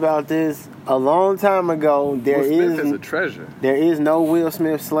talked about this a long time ago. Will Smith is a treasure. There is no Will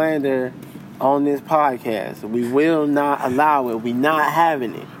Smith slander on this podcast. We will not allow it. We not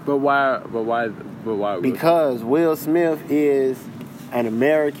having it. But why? Because Will Smith is an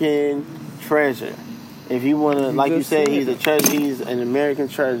American treasure. If you want to, like you said, he's a treasure. He's an American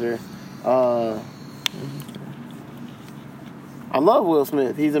treasure. I love Will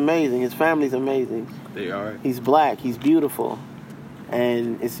Smith. He's amazing. His family's amazing. They are. He's black. He's beautiful.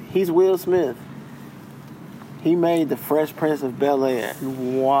 And he's Will Smith. He made the Fresh Prince of Bel-Air.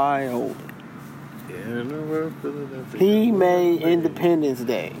 Wild. He made Independence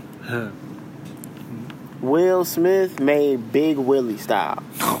Day. Will Smith made Big Willie style.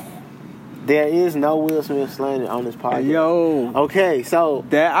 There is no Will Smith slander on this podcast. Yo. Okay, so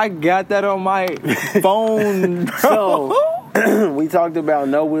That I got that on my phone. So we talked about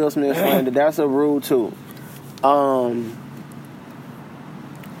no Will Smith slander. That's a rule too.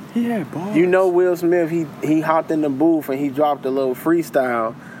 Yeah, boy. You know Will Smith, he hopped in the booth and he dropped a little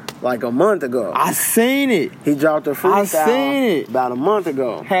freestyle like a month ago. I seen it. He dropped a freestyle I seen it. about a month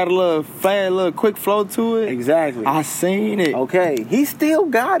ago. Had a little quick flow to it. Exactly. I seen it. Okay, he still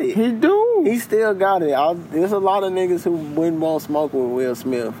got it. He do. He still got it. There's a lot of niggas who wouldn't want smoke with Will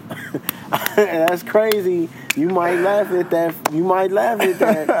Smith. And that's crazy. You might laugh at that.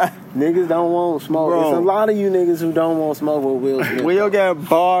 Niggas don't want smoke. Bro. It's a lot of you niggas who don't want smoke with Will Smith. Will got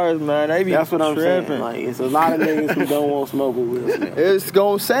bars, man. They be That's what I'm tripping. saying. Like, it's a lot of niggas who don't want smoke with Will Smith. It's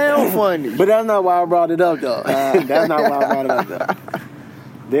gonna sound funny. But that's not why I brought it up, though. That's not why I brought it up, though.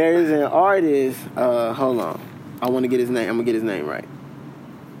 There is an artist. Hold on. I want to get his name. I'm gonna get his name right.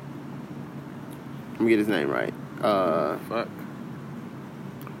 Fuck.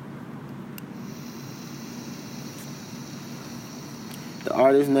 The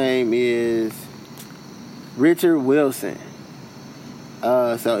artist's name is Richard Wilson.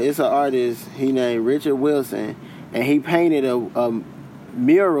 So it's an artist he named Richard Wilson, and he painted a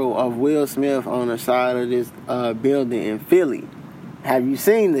mural of Will Smith on the side of this building in Philly. Have you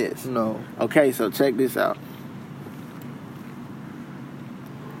seen this? No. Okay, so check this out.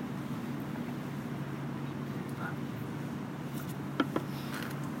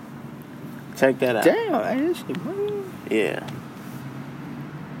 Check that out. Damn, hey, this shit bright. Yeah.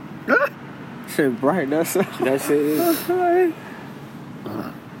 Shit bright, that's That shit is.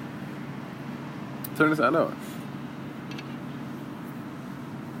 Turn this out. No.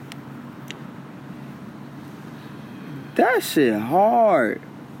 That shit hard.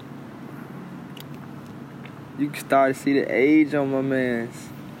 You can start to see the age on my man's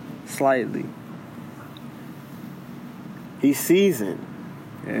slightly. He's seasoned.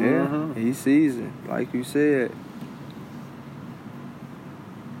 Yeah, Mhm. he's seasoned, like you said.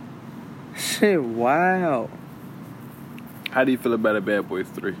 Shit, wow. How do you feel about a Bad Boys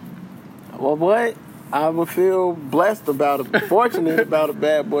 3? Well, what? I would feel blessed about it, fortunate about a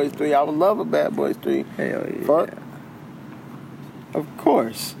Bad Boys 3. I would love a Bad Boys 3. Hell yeah. Fuck. Of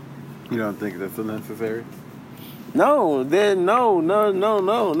course. You don't think that's unnecessary? No, then no.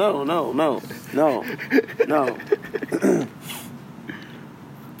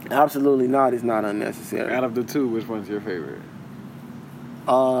 Absolutely not. It's not unnecessary. Out of the two, which one's your favorite?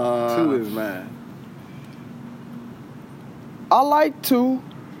 2 is mine. I like 2,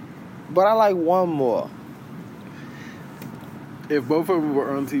 but I like 1 more. If both of them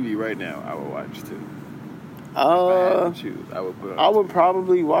were on TV right now, I would watch 2. If I had to choose, I would put on I would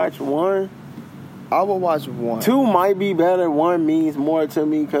probably watch 1. I will watch 1. 2 might be better. 1 means more to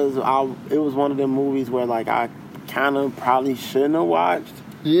me because it was one of them movies where like I kind of probably shouldn't have watched,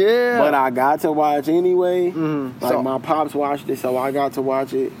 Yeah. but I got to watch anyway. Mhm. Like So- my pops watched it, so I got to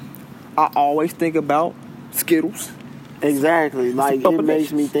watch it. I always think about Skittles. Exactly. Like it Bubble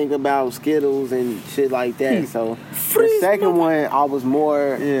makes me Nations. think about Skittles and shit like that. So the Freeze, second one, I was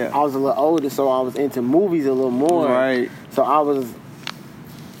more. Yeah. I was a little older, so I was into movies a little more. Right. So I was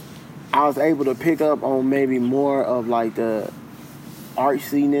able to pick up on maybe more of like the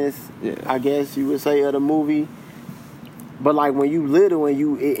artsiness, Yeah. I guess you would say, of the movie. But like when you little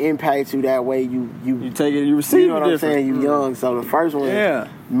and it impacts you that way, you take it, you receive you know it what I'm different. saying? You young, so the first one Yeah.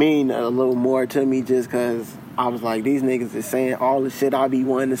 mean a little more to me just because I was like, these niggas is saying all the shit I be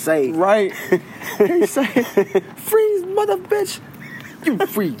wanting to say. Right. He say, freeze, mother bitch. You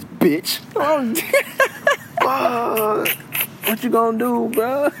freeze, bitch. What you gonna do,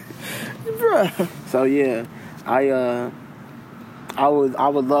 bruh? Bruh. So yeah, I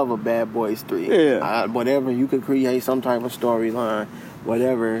would love a Bad Boys 3. Yeah. Whatever you could create some type of storyline,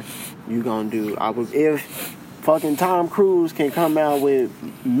 whatever you gonna do. I would if fucking Tom Cruise can come out with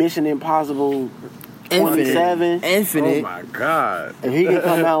Mission Impossible 27. Infinite. Oh my God. If he can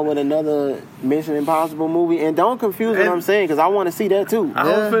come out with another Mission Impossible movie, and don't confuse what I'm saying, because I want to see that too. I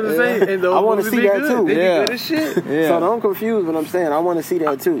was finna say, and those I wanna movies see be that good. too. They Yeah. be good as shit. Yeah. So don't confuse what I'm saying. I want to see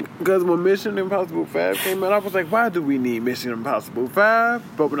that too. Because when Mission Impossible 5 came out, I was like, why do we need Mission Impossible 5?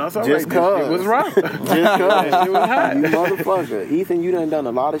 But when I saw Just it, cause. it was right. Just cause. It was hot. You motherfucker. Ethan, you done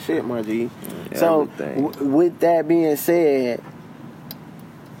a lot of shit, my G. So, Everything. with that being said,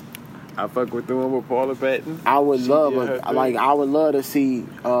 I fuck with the one with Paula Patton. I would She love did her thing. I would love to see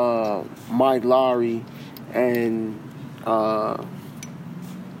Mike Lowry and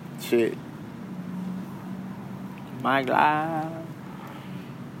shit. My God.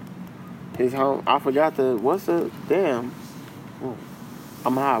 His home. I forgot what's the damn.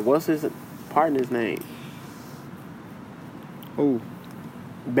 I'm high. What's his partner's name? Ooh.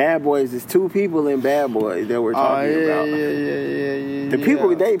 Bad Boys. There's 2 people in Bad Boys that we're talking about. Yeah. The people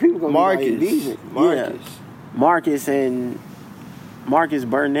gonna Marcus. be like decent. Marcus. Yeah. Marcus and Marcus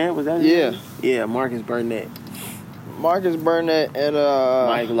Burnett, was that his Yeah. name? Yeah, Marcus Burnett. Marcus Burnett and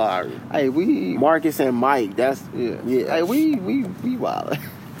Mike Lowry. Hey, we Marcus and Mike, that's yeah. yeah. Hey, we wildin'.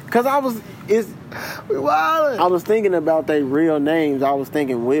 Cause I was We wildin'. I was thinking about their real names. I was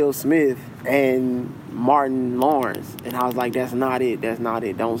thinking Will Smith and Martin Lawrence. And I was like, that's not it. That's not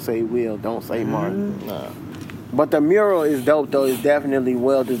it. Don't say Will, don't say Martin. Nah. But the mural is dope though. It's definitely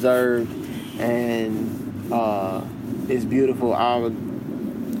well deserved, and it's beautiful. I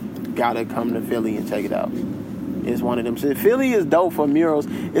would gotta come to Philly and check it out. It's one of them. So Philly is dope for murals.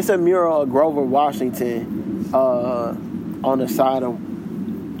 It's a mural of Grover Washington on the side of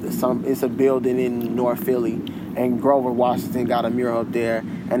it's a building in North Philly, and Grover Washington got a mural up there,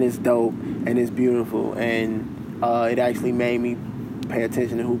 and it's dope and it's beautiful, and it actually made me pay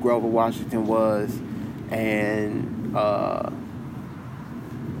attention to who Grover Washington was. And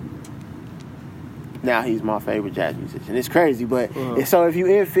now he's my favorite jazz musician. It's crazy, but so if you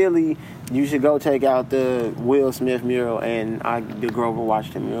in Philly, you should go check out the Will Smith mural and the Grover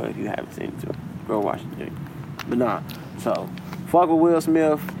Washington mural if you haven't seen it too. Grover Washington. But nah, so fuck with Will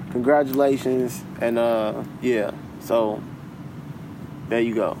Smith. Congratulations, and yeah. So there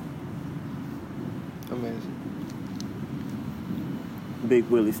you go, Amazing. Big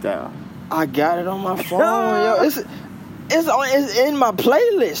Willie style. I got it on my phone, yo. It's in my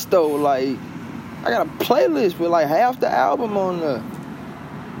playlist though. Like, I got a playlist with like half the album on there.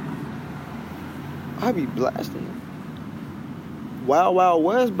 I be blasting it. Wild Wild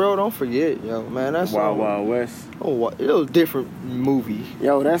West, bro. Don't forget, yo, man. That's Wild Wild West. Oh, it was a different movie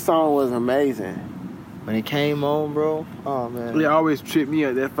Yo, that song was amazing. when it came on, bro. Oh man. They always trip me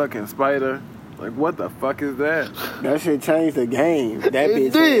up, that fucking spider. Like, what the fuck is that? That shit changed the game. That It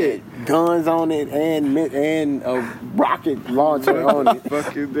bitch did. had guns on it and a rocket launcher on What it. the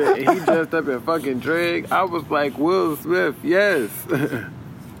fuck is that? And he dressed up in fucking drag. I was like, Will Smith, yes.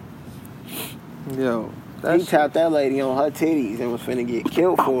 Yo, He tapped that lady on her titties and was finna get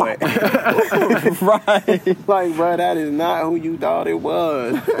killed for it. right. Like, bro, that is not who you thought it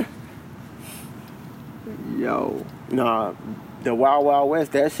was. Yo, Nah, the Wild Wild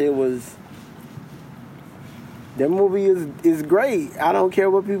West, that shit was... That movie is great. I don't care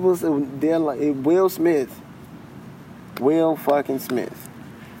what people say. They're like, Will Smith. Will fucking Smith.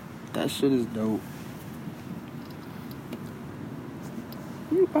 that shit is dope.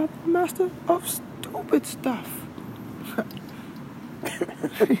 You are the master of stupid stuff.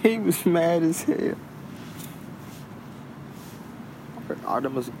 He was mad as hell.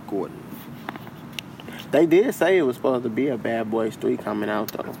 Artemis Gordon. They did say it was supposed to be a Bad Boys 3 coming out,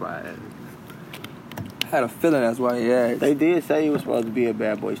 though. That's why I had a feeling that's why he asked. They did say it was supposed to be a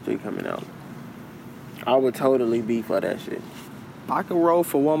Bad Boys 3 coming out. I would totally be for that shit. I could roll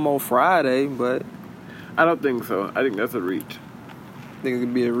for one more Friday, but I don't think so. I think that's a reach. I think it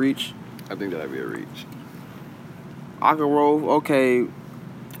could be a reach. I think that'd be a reach. I could roll, okay.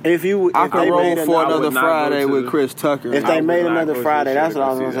 If I could roll for I another would not Friday go to with the- Chris Tucker. If I they would made not another go to Friday, the that's shit what I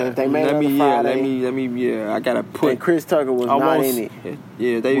to was go gonna see say. that. If they made let another me, Friday, I gotta put and Chris Tucker was not almost. in it.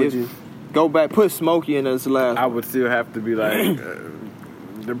 Yeah, they Would you? go back, put Smokey in as the last. I would still have to be like,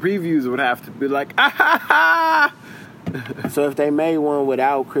 the previews would have to be like, ah ha ha! So if they made one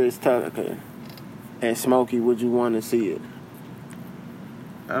without Chris Tucker and Smokey, would you want to see it?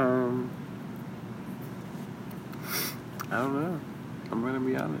 I don't know. I'm gonna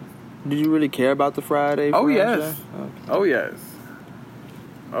be honest. Did you really care about the Friday? Oh, franchise? yes. Okay. Oh yes.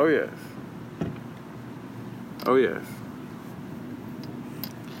 Oh yes. Oh yes.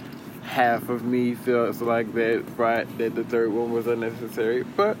 Half of me feels like that the third one was unnecessary,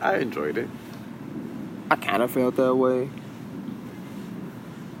 but I enjoyed it. I kind of felt that way.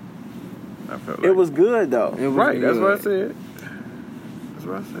 I felt It was good though. It was right. That's what I good. said. That's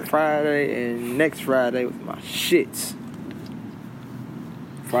what I said. Friday and next Friday was my shits.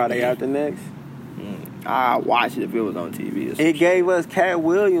 Friday after next. I'd watch it if it was on TV. It gave us Cat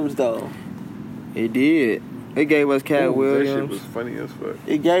Williams though. It did. It gave us Cat Ooh, that shit Williams. was funny as fuck.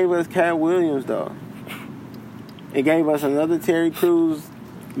 It gave us Cat Williams though. It gave us another Terry Crews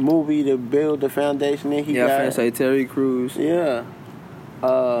movie to build the foundation that he Yeah, I got. finna say Terry Crews. Yeah.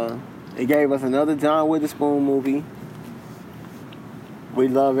 It gave us another John Witherspoon movie. We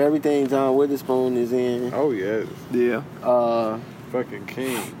love everything John Witherspoon is in. Oh yes. Yeah. Fucking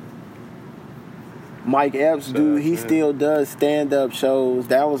king. Mike Epps, Shout dude, out he to him. still does stand-up shows.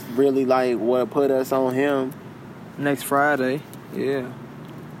 That was really like what put us on him. Next Friday. Yeah.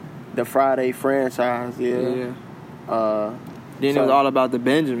 The Friday franchise, yeah. Yeah. Then it So- was all about the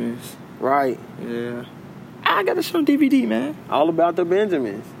Benjamins. Right. Yeah. I got this shit on DVD, man. All about the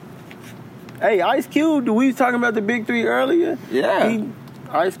Benjamins. Hey, Ice Cube, we was talking about the Big Three earlier. Yeah.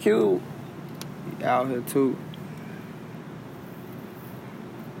 Ice Cube. He out here too.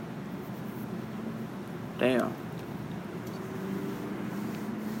 Damn.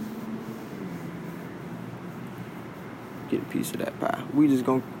 Get a piece of that pie. We just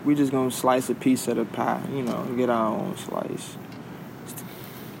gonna slice a piece of the pie. You know, get our own slice.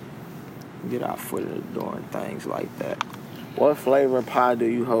 Get our foot in the door and things like that. What flavor pie do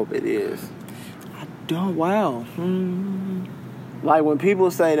you hope it is? Wow. Like when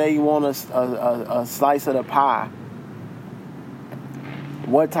people say they want a slice of the pie,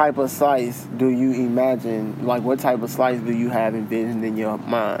 what type of slice do you imagine? Like what type of slice do you have envisioned in your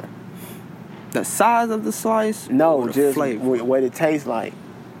mind? The size of the slice? No, or the just flavor? what it tastes like.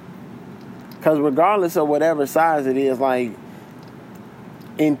 Because regardless of whatever size it is, like,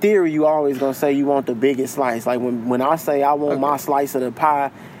 in theory, you always going to say you want the biggest slice. Like, when I say I want my slice of the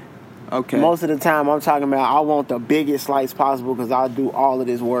pie, Okay. most of the time I'm talking about I want the biggest slice possible because I do all of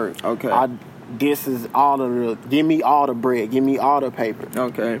this work. Okay. This is all of the, give me all the bread, give me all the paper.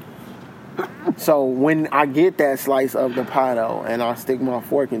 Okay. So when I get that slice of the pie though, and I stick my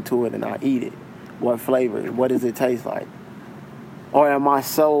fork into it and I eat it, what flavor? What does it taste like? Or am I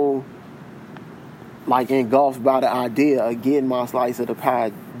so like engulfed by the idea of getting my slice of the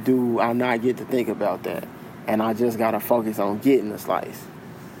pie do I not get to think about that? And I just gotta focus on getting the slice.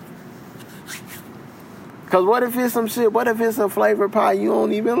 Cause what if it's some shit? What if it's a flavor pie you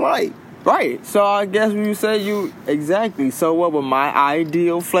don't even like? Right. So I guess when you say exactly. So what would my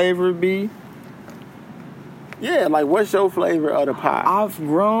ideal flavor be? Yeah, like what's your flavor of the pie? I've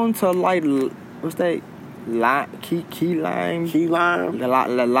grown to like what's that? Key lime. Key lime. The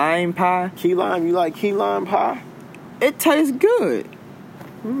lime pie. Key lime. You like key lime pie? It tastes good.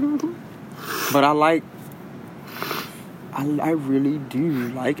 But I really do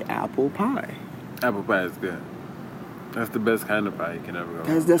like apple pie. Apple pie is good. That's the best kind of pie you can ever go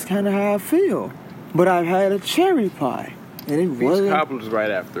wrong. That's kind of how I feel. But I've had a cherry pie, and it Peach wasn't. cobbler's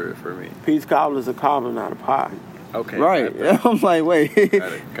right after it for me. Peach cobbler's a cobbler, not a pie. Okay. Right. I'm like, wait.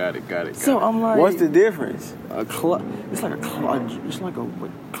 Got it. So I'm like, What's the difference? It's like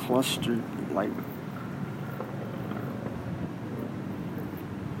a cluster, like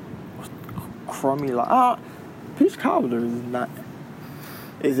crummy. Like peach cobbler is not.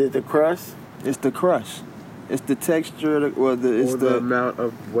 Is it the crust? It's the crust. It's the texture. It's the amount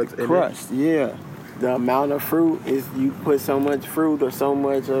of what's in crust. Yeah. The amount of fruit is you put so much fruit or so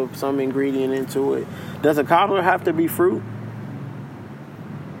much of some ingredient into it. Does a cobbler have to be fruit?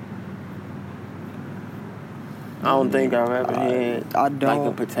 I don't think I've ever had like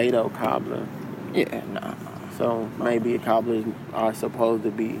a potato cobbler. Yeah, nah. So maybe cobblers are supposed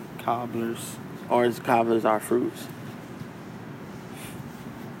to be Cobblers. or cobblers are fruits.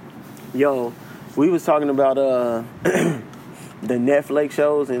 Yo, we was talking about the Netflix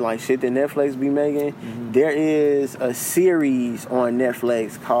shows and like shit that Netflix be making. Mm-hmm. There is a series on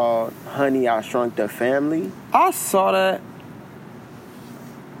Netflix called Honey, I Shrunk the Family. I saw that,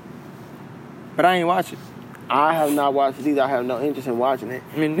 but I ain't watch it. I have not watched it either. I have no interest in watching it.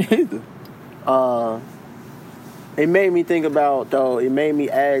 I mean, neither. It made me think about though. It made me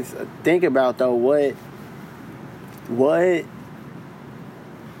think about though. What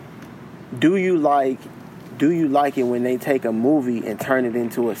do you like? Do you like it when they take a movie and turn it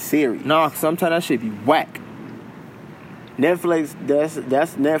into a series? Nah, sometimes that shit be whack. Netflix,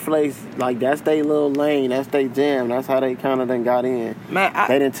 that's Netflix. Like that's their little lane. That's their jam. That's how they kind of done got in. Man,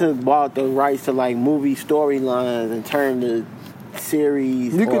 They done bought the rights to like movie storylines and turned the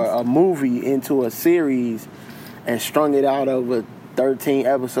series a movie into a series and strung it out over 13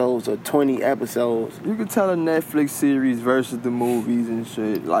 episodes or 20 episodes. you could tell a Netflix series versus the movies and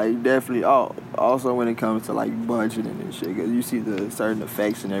shit. Like, definitely. Also, when it comes to, like, budgeting and shit. Because you see the certain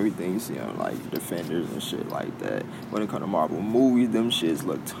effects and everything you see on, like, Defenders and shit like that. When it comes to Marvel movies, them shits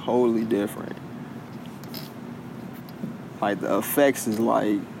look totally different. Like, the effects is,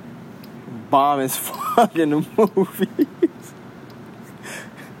 like, bomb as fuck in the movies.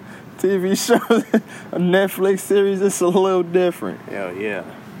 TV shows, a Netflix series, it's a little different. Hell yeah.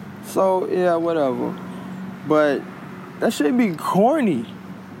 So, yeah, whatever. But that shit be corny.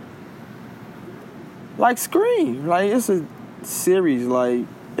 Like Scream. Like, it's a series, like,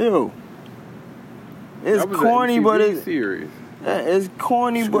 ew. It's corny, but it's... series. Yeah, it's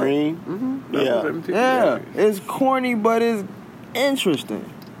corny, Scream? That was Yeah. MTV Yeah, series. it's corny, but it's interesting.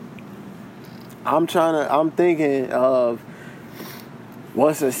 I'm thinking of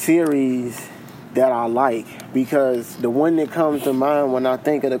what's a series that I like, because the one that comes to mind when I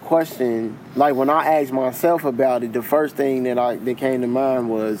think of the question, like when I asked myself about it, the first thing that came to mind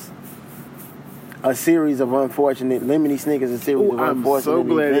was a series of unfortunate Lemony Snicket is a series of I'm unfortunate so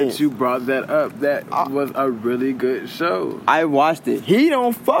glad events. that you brought that up. That was a really good show. I watched it. He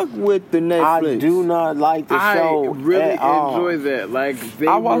don't fuck with the Netflix. I do not like the show. I really at all. enjoy that. Like, they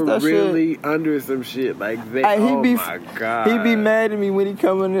I watched were that really under some shit. Like, they, my God. He be mad at me when he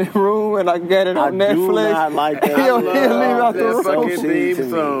come in the room and I get it on I Netflix. do not like that. He'll leave out the that room. fucking So theme cheesy.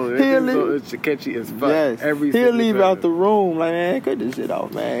 song. He'll That leave- theme song is catchy as fuck. Yes. Every He'll single leave time. out the room. Like, man, cut this shit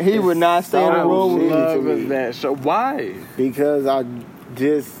off, man. He would not stay in the I room with me. love me. that show. Why? Because I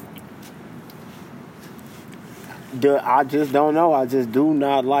just don't know. I just do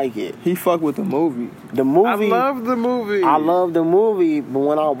not like it. He fuck with the movie. The movie. I love the movie. I love the movie, but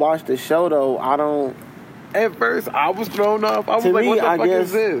when I watch the show, though, I don't. At first, I was thrown off. I was To like, me, what the I fuck guess-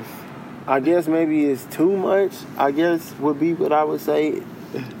 is this? I guess maybe it's too much. I guess would be what I would say.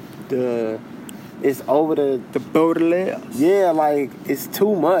 It's over The Baudelaire. yeah, like it's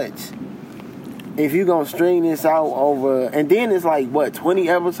too much. If you gonna string this out over, and then it's like what 20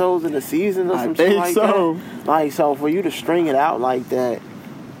 episodes in a season or I some shit think like so. that. Like so, for you to string it out like that,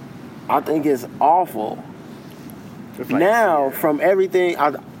 I think it's awful. It's like, Now, yeah. from everything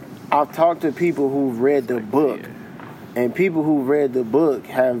I've talked to people who've read the book, yeah. and people who've read the book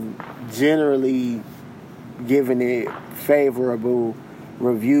have generally given it favorable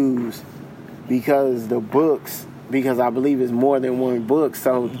reviews because I believe it's more than one book,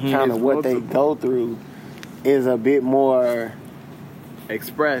 so kind It's of what they multiple. go through is a bit more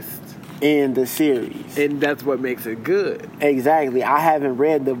Expressed, in the series. and that's what makes it good. Exactly. I haven't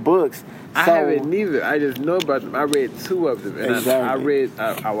read the books. I so haven't neither. I just know about them. I read 2 of them, and Exactly.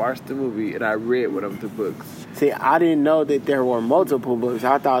 I watched the movie and I read one of the books. See, I didn't know that there were multiple books.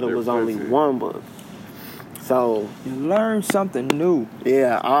 I thought it There was only was. one book. So, You learn something new.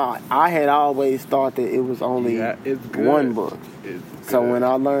 yeah, I had always thought that it was only Yeah, it's good. one book. It's So good. when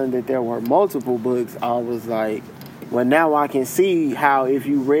I learned that there were multiple books, I was like, well, now I can see how if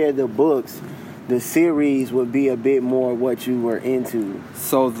you read the books, the series would be a bit more what you were into.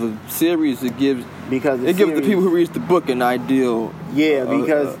 So the series Because it gives the people who read the book an ideal. Yeah,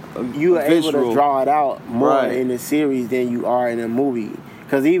 because you are able to visual. draw it out more Right. in the series than you are in a movie.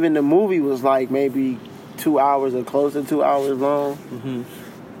 Because even the movie was like maybe 2 hours or close to 2 hours long. Mhm.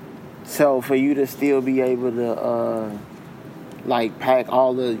 So for you to still be able to like pack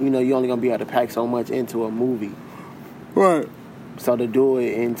all the, you're only gonna be able to pack so much into a movie. Right. So to do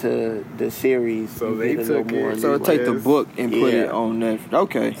it into the series, So you they get a little took more it- So leeway. take the book and put Yeah. it on Netflix.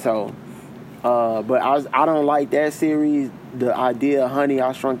 Okay. So, but I don't like that series. The idea of Honey,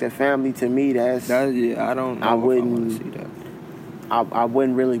 I Shrunk the Family, to me, I don't know I if I wanna wouldn't- see that. I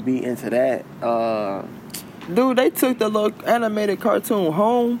wouldn't really be into that. Dude, they took the little animated cartoon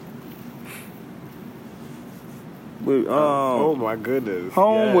Home. With oh my goodness.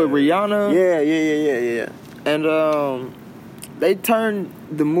 Home Yeah. with Rihanna. Yeah. And they turned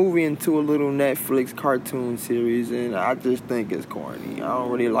the movie into a little Netflix cartoon series, and I just think it's corny. I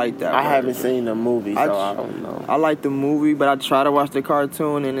don't really like that. I haven't version. seen the movie, so I don't know. I like the movie, but I try to watch the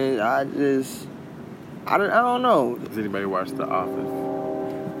cartoon, and I don't know. Does anybody watch The Office?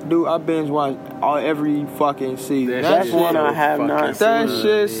 Dude, I binge watch every fucking season. That's shit- one I have not That seen.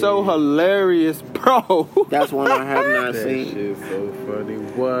 shit's so hilarious, bro. That's one I have not That seen. shit's so funny.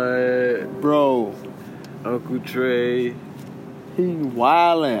 What? Bro, Uncle Trey. he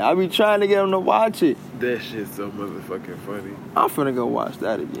wildin'. I be trying to get him to watch it. That shit's so motherfucking funny. I'm finna go watch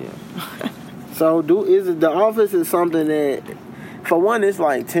that again. So, The Office is something that, for one, it's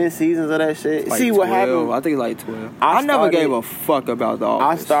like 10 seasons of that shit. Like See what 12. happened? I think like 12. I I never started- gave a fuck about the I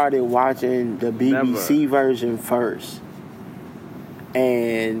Office. started watching the BBC version first,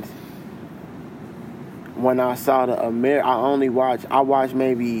 and when I saw I watched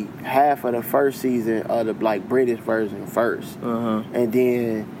maybe half of the first season of the like British version first, and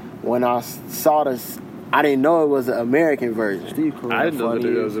then when I saw this, I didn't know it was an American version. Steve Carell I didn't know that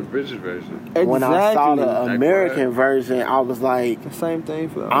funny. it was a British version. Exactly. When I saw the Like American what? version, I was like, The same thing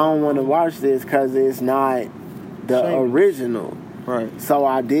for I don't want to watch this because it's not the Shameless. original. Right. So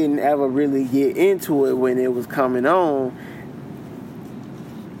I didn't ever really get into it when it was coming on.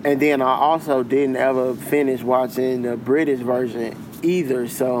 And then I also didn't ever finish watching the British version either.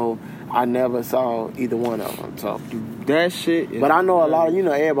 So I never saw either one of them. So, That shit is but I know a lot of,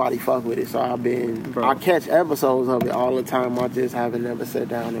 everybody fuck with it. So Bro. I catch episodes of it all the time. I just haven't never sat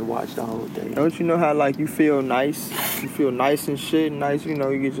down and watched the whole thing. Don't you know how like you feel nice? You feel nice and shit. Nice, you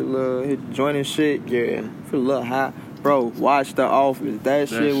get your little hit joint and shit. Yeah. Feel a little hot. Bro, watch The Office. That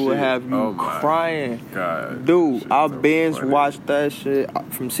shit will shit, have you oh my crying. God. Dude, Shit's I so binge funny. watched that shit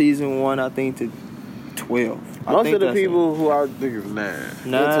from season 1, I think, to 12. I Most think of the that's it. people who are I think it's 9.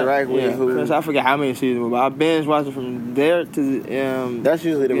 interact with who- 'cause I forget how many seasons, but I binge watched it from there to that's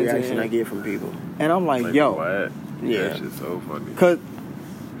usually the into reaction the I end. get from people. And I'm like, Like, yo, what? Yeah. That shit's so funny. cause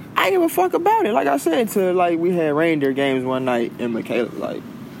I ain't give a fuck about it. Like I said, to like we had reindeer games one night, and Michaela was like,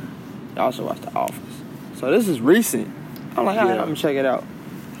 y'all should watch The Office. So this is recent. I'm like, all right, Yeah. I'm gonna check it out.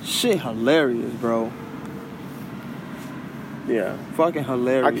 Shit, hilarious, bro. Yeah. Fucking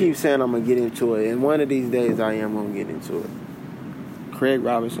hilarious. I keep saying I'm going to get into it. And one of these days I am going to get into it. Craig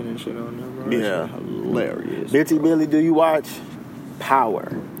Robinson and shit on there, bro. That Yeah. shit hilarious. Bitty Billy, do you watch Power?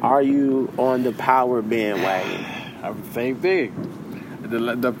 Are you on the Power bandwagon? I'm the same thing.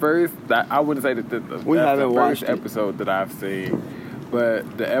 The first, I wouldn't say that We that's haven't the watched first it. episode that I've seen,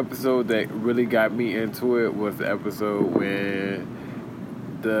 but the episode that really got me into it was the episode when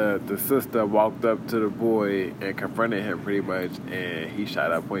the sister walked up to the boy and confronted him pretty much, and he shot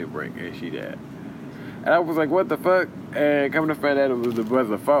her point blank and she died. And I was like, what the fuck? And coming to find out it was the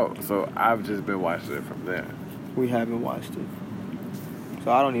brother's fault. So I've just been watching it from there. We haven't watched it.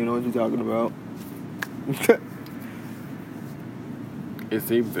 So I don't even know what you're talking about. It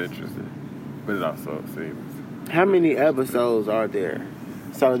seems interesting, but it also seems... How many episodes are there?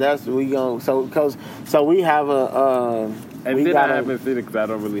 So that's we going so we have And we then gotta, I haven't seen it because I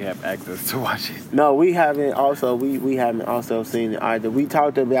don't really have access to watch it. No, we haven't. Also, we haven't also seen it either. We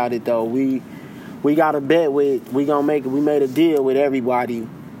talked about it though. We got a bet with. We made a deal with everybody.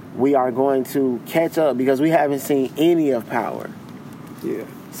 We are going to catch up because we haven't seen any of Power. Yeah.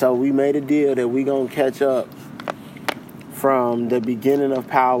 So we made a deal that we gonna catch up from the beginning of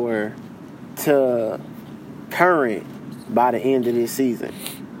Power to current by the end of this season.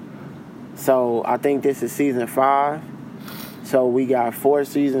 So I think this is season 5. So we got 4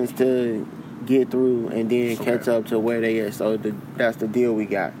 seasons to get through and then catch up to where they are. So that's the deal we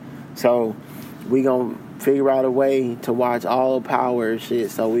got. So we gonna figure out a way to watch all of Power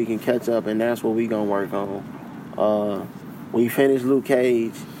shit so we can catch up, and that's what we gonna work on. We finished Luke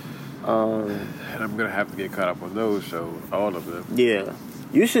Cage. And I'm going to have to get caught up on those shows, all of them. Yeah.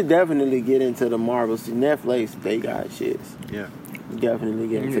 You should definitely get into the Marvels. Netflix, they got shits. Yeah. Definitely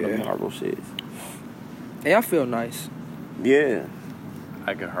get into the Marvel shits. Hey, I feel nice. Yeah.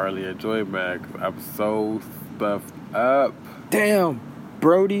 I can hardly enjoy Max. I'm so stuffed up. Damn,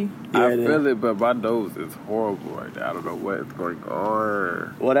 Brody. Yeah, I feel it, but my nose is horrible right now. I don't know what's going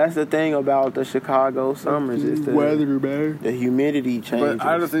on. Well, that's the thing about the Chicago summers is man. the humidity changes. But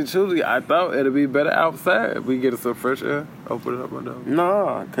honestly, truly, I thought it'd be better outside if we get some fresh air. Open it up my nose.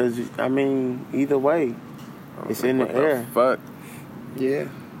 No, because, I mean, either way, it's in the What air. Fuck. Yeah.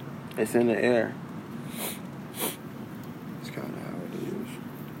 It's in the air. It's kind of how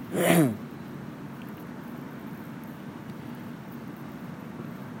it is.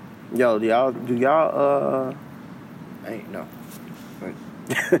 Yo, do y'all Ain't no.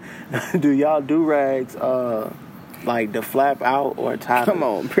 do y'all do rags like the flap out or tie? Come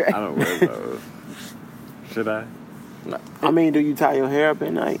on, bro. I don't wear those. Should I? No. I mean, do you tie your hair up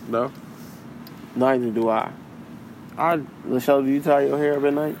at night? No. Neither do I. I LaShaw, do you tie your hair up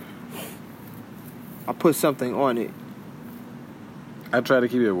at night? put something on it. I try to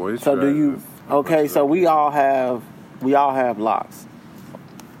keep it moist. So do you? Okay, so we all have locks.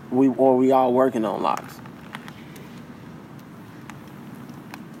 We all working on locks.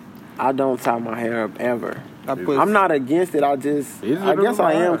 I don't tie my hair up ever. I'm not against it. I guess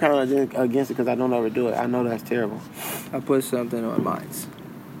I am kind of against it because I don't ever do it. I know that's terrible. I put something on mine.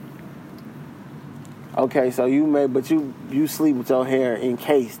 Okay, so you sleep with your hair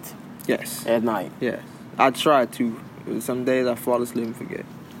encased Yes. at night. Yes. I try to. Some days I fall asleep and forget.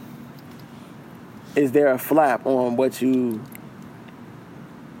 Is there a flap on what you?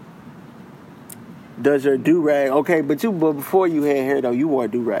 Does your do-rag... Okay, but before you had hair, though, you wore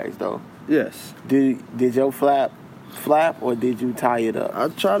do-rags, though. Yes. Did your flap, or did you tie it up? I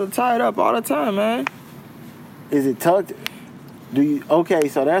try to tie it up all the time, man. Is it tucked? Okay,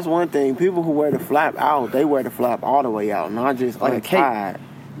 so that's one thing. People who wear the flap out, they wear the flap all the way out, not just like untied. a cape.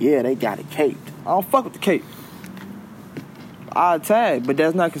 Yeah, they got it caped. I don't fuck with the cape. I tie it, but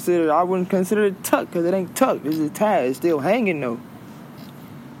that's not considered... I wouldn't consider it tucked because it ain't tucked. It's just tied. It's still hanging, though.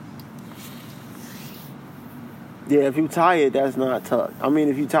 Yeah, if you tie it, that's not tucked. I mean,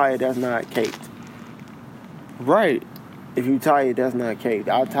 if you tie it, that's not caped. Right. If you tie it, that's not caped.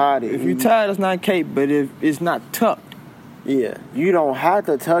 I tied it. If you tie it, it's not caped, but if it's not tucked. Yeah, you don't have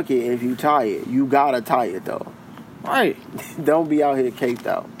to tuck it if you tie it. You gotta tie it, though. Right. Don't be out here caped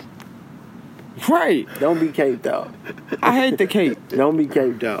out. Right. Don't be caped out. I hate the cape. Don't be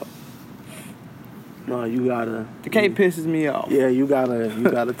caped out. No, you gotta. The cape pisses me off. Yeah, you gotta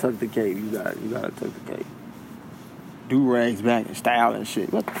tuck the cape. You gotta tuck the cape. Do-rags back in style and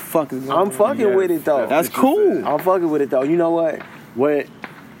shit. What the fuck is going I'm on? fucking with it though. That's cool. I'm fucking with it though. You know what?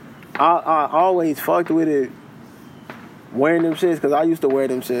 I always fucked with it wearing them shits because I used to wear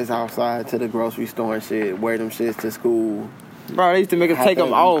them shits outside to the grocery store and shit. Wear them shits to school. Bro, they used to make us take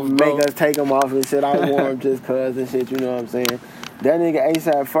them off, bro. Make us take them off and shit. I wore them just cuz and shit. You know what I'm saying? That nigga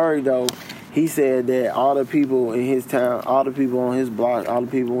ASAP Ferg though. He said that all the people in his town, all the people on his block, all the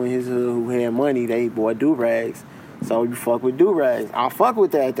people in his hood who had money, they wore do-rags. So you fuck with do-rags. I fuck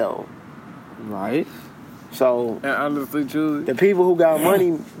with that, though. Right. So, and honestly, truly, the people who got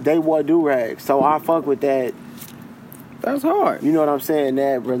money, they wore do-rags. So I fuck with that. That's hard. You know what I'm saying?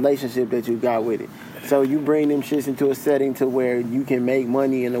 That relationship that you got with it. So you bring them shits into a setting to where you can make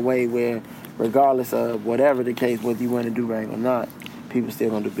money in a way where, regardless of whatever the case, whether you want to do-rag or not, people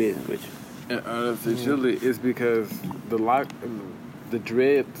still gonna do business with you. and honestly, truly, it's because the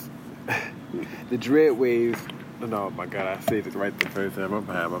dreads, the dread waves. No, my God, I said it right the first time.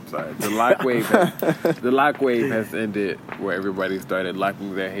 I'm sorry. The lock wave has ended, where everybody started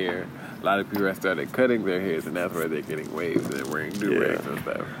locking their hair. A lot of people have started cutting their hairs, and that's where they're getting waves and wearing do-rags and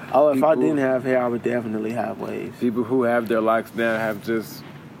stuff. Oh, if I didn't have hair, I would definitely have waves. People who have their locks now have just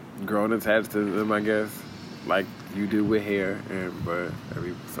grown attached to them, I guess. Like you do with hair, but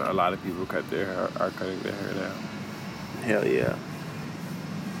so a lot of people cut their hair, are cutting their hair now. Hell yeah.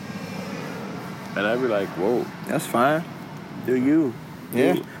 And I'd be like, whoa. That's fine. Do you?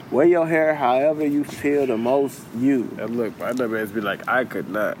 Yeah. Wear your hair however you feel the most you. And look, my dumbass be like,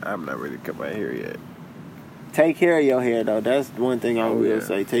 I'm not ready to cut my hair yet. Take care of your hair, though. That's one thing I will yeah.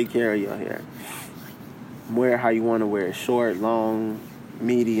 say. Take care of your hair. Wear how you want to wear it. Short, long,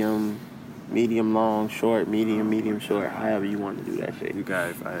 medium, long, short, medium, short. However you want to do that shit. You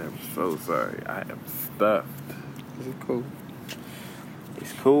guys, I am so sorry. I am stuffed. This is cool.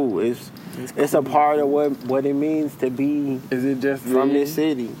 It's cool. It's a part of what it means to be Is it just from me? this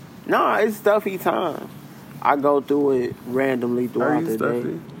city. No, it's stuffy time. I go through it randomly Are throughout you the day.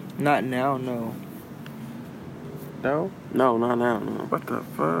 stuffy? Not now, no. No? No, not now, no. What the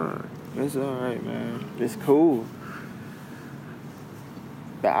fuck? It's alright, man. It's cool.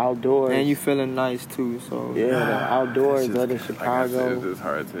 The outdoors. And you feeling nice too, so Yeah, the outdoors It's of the just- like I said, Chicago. it's just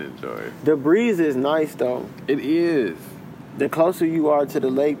hard to enjoy. The breeze is nice, though. It is. The closer you are to the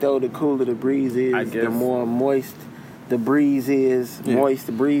lake, though, the cooler the breeze is. I guess. The more moist the breeze is. Yeah.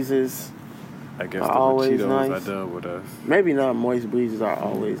 Moist breezes. I guess Are the always Cheetos nice. are done with us. Maybe not moist breezes are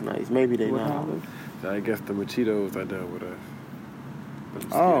always nice. Maybe they What not. happened? I guess the Machitos are done with us.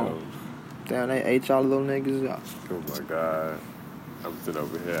 The Oh. mosquitoes. Damn, they ate y'all little niggas up. Oh my god. I'm sitting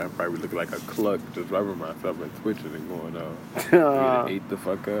over here. I'm probably looking like a cluck, just rubbing myself and twitching and going on. Getting ate the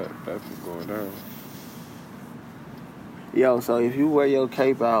fuck up. That's what's going on. Yo, so if you wear your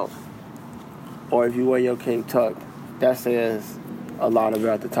cape out, or if you wear your cape tucked, that says a lot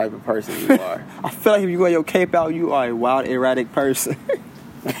about the type of person you are. I feel like if you wear your cape out, you are a wild, erratic person.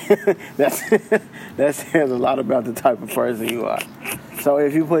 That says a lot about the type of person you are. So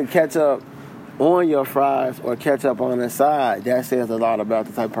if you put ketchup on your fries or ketchup on the side, that says a lot about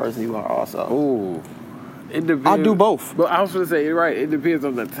the type of person you are also. Ooh. It depends. I do both. But I was going to say, you're right. It depends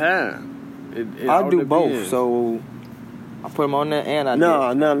on the time. It I all do both, depends. so I put them on there and I No.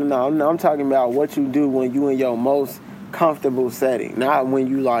 I'm talking about what you do when you in your most comfortable setting, not when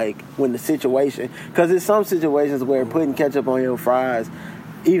you when the situation. Because there's some situations where putting ketchup on your fries,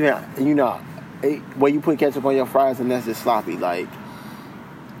 even where you put ketchup on your fries and that's just sloppy. Like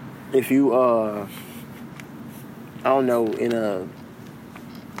if you I don't know, in a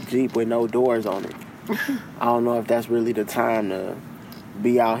Jeep with no doors on it, I don't know if that's really the time to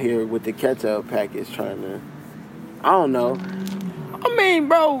be out here with the ketchup package trying to. I don't know. I mean,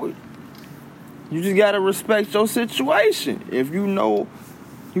 bro, you just gotta respect your situation. If you know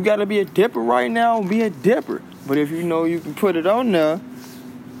you gotta be a dipper right now, be a dipper. But if you know you can put it on there,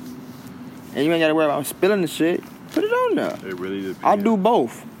 and you ain't gotta worry about spilling the shit, put it on there. It really depends. I do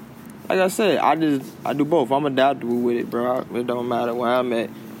both. Like I said, I do both. I'm adaptable with it, bro. It don't matter where I'm at.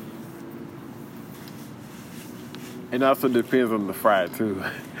 It also depends on the fry, too.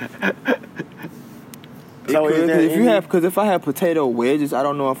 So is there Because if I have potato wedges, I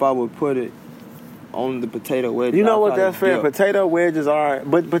don't know if I would put it on the potato wedges. You know I'll what? probably That's fair. dip. Potato wedges are,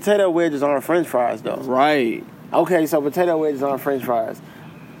 but potato wedges aren't French fries though. Right. Okay, so potato wedges aren't French fries.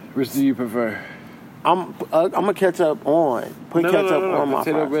 Which do you prefer? I'm a ketchup on. Put ketchup on my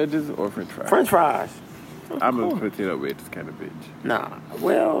potato fries. wedges or French fries? French fries. I'm a potato wedges kind of bitch. Nah.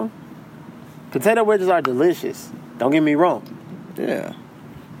 Well, potato wedges are delicious. Don't get me wrong. Yeah.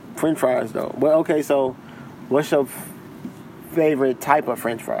 French fries though. Well, okay. So, what's your favorite type of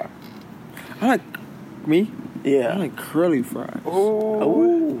French fry? I like me. Yeah. I like curly fries.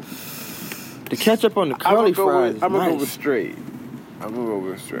 Ooh. The ketchup on the curly fries. I'm gonna nice. go with straight. I'm gonna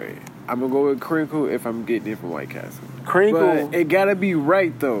go with crinkle if I'm getting it from White Castle. Crinkle. But it gotta be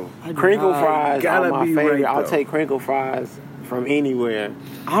right though. Crinkle fries gotta are my be favorite. right, I'll though. take crinkle fries from anywhere.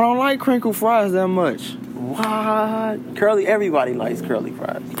 I don't like crinkle fries that much. What? Curly, everybody likes curly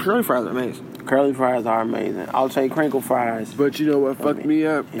fries. Curly fries are amazing. Curly fries are amazing. I'll take crinkle fries. But you know what fucked me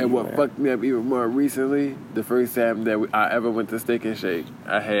up? And what Anywhere. fucked me up even more recently? The first time that I ever went to Steak and Shake,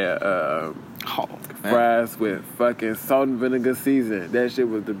 I had fries with fucking salt and vinegar season. That shit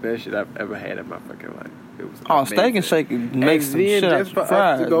was the best shit I've ever had in my fucking life. It was amazing. Steak and Shake makes some shit out just for of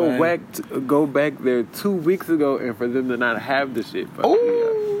fries, us to go man. go back there 2 weeks ago and for them to not have the shit fucked me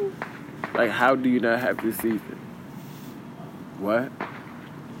Ooh. up. Like, how do you not have this season? What?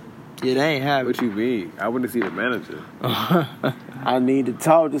 Yeah, they ain't have What it. you mean? I want to see the manager. I need to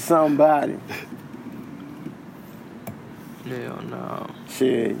talk to somebody. Hell no.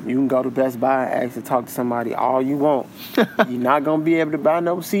 Shit, you can go to Best Buy and ask to talk to somebody all you want. You're not gonna be able to buy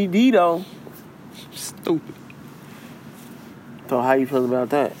no CD though. Stupid. So how you feel about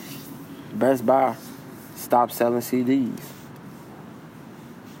that? Best Buy stopped selling CDs.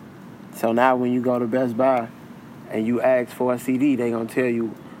 So now when you go to Best Buy and you ask for a CD, they gonna tell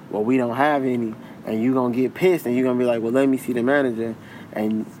you, well, we don't have any, and you gonna get pissed, and you gonna be like, well, let me see the manager,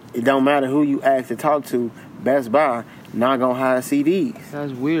 and it don't matter who you ask to talk to, Best Buy not gonna hide CDs.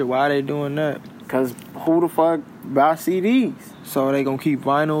 That's weird. Why are they doing that? Cause who the fuck buy CDs? So they gonna keep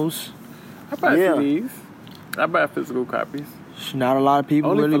vinyls? I buy Yeah. CDs. I buy physical copies. Not a lot of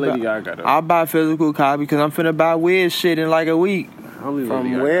people Only really for Lady buy. Gaga, though. I'll buy physical copy because I'm finna buy weird shit in like a week. Only From Lady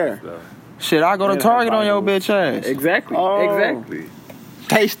Gaga, where? though. Shit, I go to Yeah, Target on your vinyls. bitch ass. Exactly. Oh. Exactly.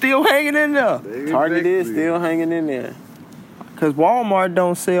 They still hanging in there. Target is Exactly. still hanging in there. Cause Walmart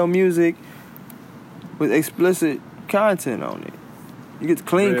don't sell music with explicit content on it. You get the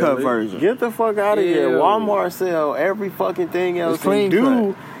clean cut Really? version. Get the fuck out of here. Ew. Walmart sell every fucking thing else. It's clean and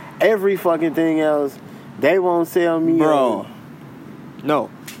do every fucking thing else. They won't sell me. Bro.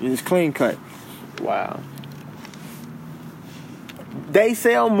 No, it's clean cut. Wow. They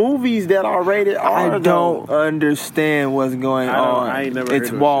sell movies that are rated R. I don't though. understand what's going on. I ain't never it's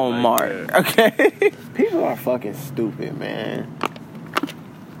heard of shit like Walmart. Okay. People are fucking stupid, man.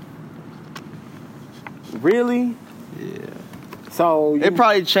 Really? Yeah. So you, It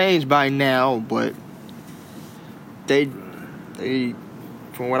probably changed by now, but they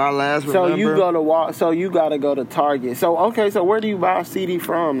from what I last so remember. you go to walk. So you gotta go to Target. So okay. So where do you buy a CD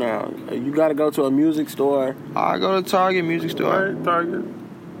from now? You gotta go to a music store. I go to Target music store. Target.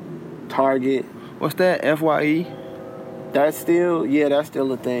 Target. What's that? FYE. That's still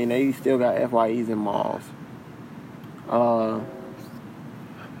a thing. They still got FYEs in malls.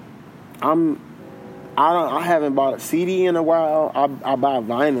 I haven't bought a CD in a while. I buy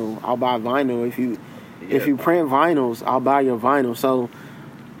vinyl. I'll buy vinyl if you print vinyls. I'll buy your vinyl. So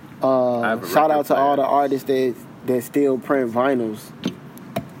have a shout record out to all player. the artists that still print vinyls.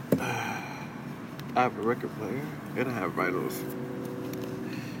 I have a record player and I have vinyls.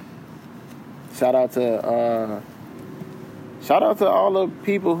 Shout out to all the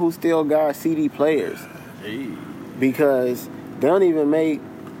people who still got CD players. Hey. Because they don't even make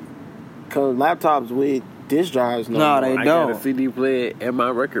laptops with disk drives no Nah, more. they I got don't. a CD player and my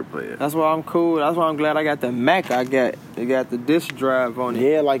record player. That's why I'm cool. That's why I'm glad I got the Mac. They got the disk drive on it.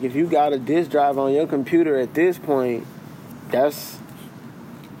 Yeah, like if you got a disk drive on your computer at this point, that's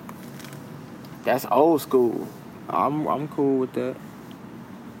old school. I'm cool with that.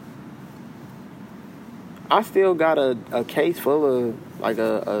 I still got a case full of like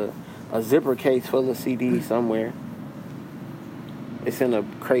a zipper case full of CDs somewhere. It's in a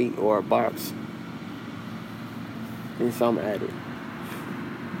crate or a box. And some attic.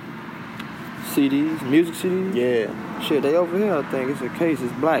 CDs, music CDs. Yeah. Shit, they over here. I think it's a case.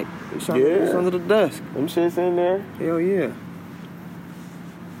 It's black. It's Yeah. under the desk. Them shits in there. Hell yeah.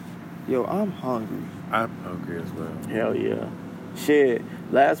 Yo, I'm hungry. I'm hungry as well. Hell yeah. Shit.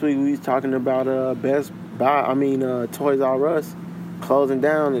 Last week we was talking about Best Buy. Toys R Us closing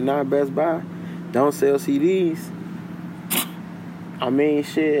down and not Best Buy. Don't sell CDs.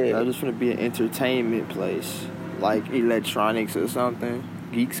 Shit. That's just gonna be an entertainment place, like electronics or something.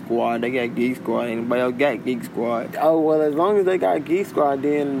 Geek Squad. They got Geek Squad. Anybody else got Geek Squad? Oh, well, as long as they got Geek Squad,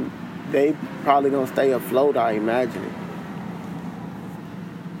 then they probably gonna stay afloat, I imagine.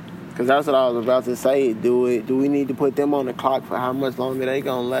 Because that's what I was about to say. Do we need to put them on the clock for how much longer they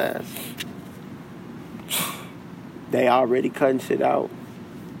gonna last? They already cutting shit out.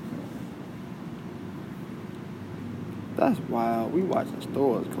 That's wild. We watching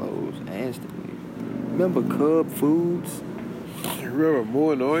stores close instantly. Remember Cub Foods? You remember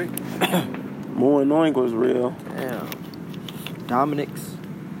More Annoying? More Annoying was real. Damn. Dominic's.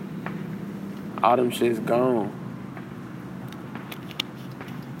 All them shit's gone.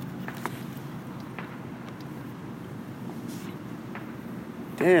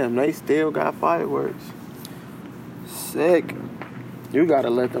 Damn, they still got fireworks. Sick. You gotta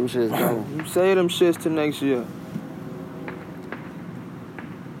let them shits go. You say them shits to next year.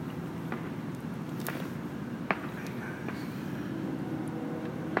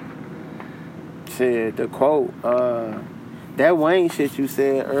 Shit, the quote, that Wayne shit you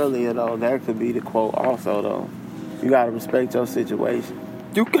said earlier though, that could be the quote also though. You gotta respect your situation.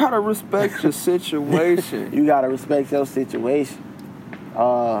 You gotta respect your situation. You gotta respect your situation.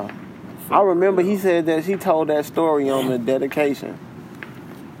 I remember he said that he told that story on the dedication.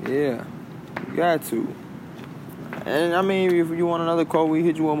 Yeah. You got to. And if you want another quote, we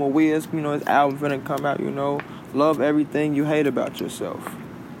hit you on my Wiz. His album finna come out, Love everything you hate about yourself.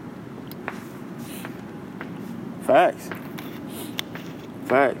 Facts.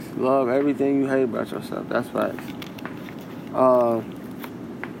 Facts. Love everything you hate about yourself. That's facts.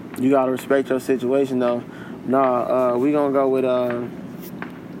 You gotta respect your situation though. We gonna go with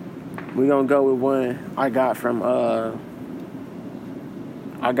We're gonna go with one I got from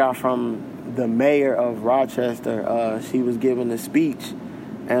the mayor of Rochester. She was giving a speech,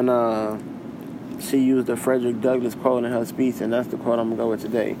 and she used the Frederick Douglass quote in her speech, and that's the quote I'm gonna go with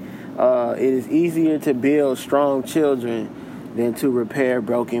today. It is easier to build strong children than to repair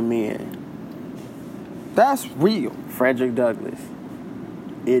broken men. That's real. Frederick Douglass.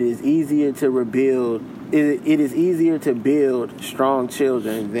 It is easier to rebuild. It is easier to build strong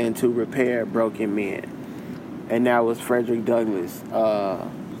children than to repair broken men. And that was Frederick Douglass. There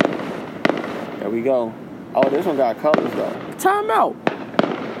we go. Oh, this one got colors though. Time out.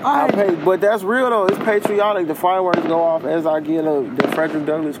 But that's real though. It's patriotic. The fireworks go off as I get the Frederick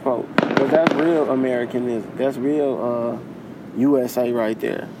Douglass quote. But that's real Americanism. That's real USA right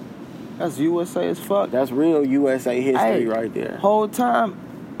there. That's USA as fuck. That's real USA history right there. Whole time,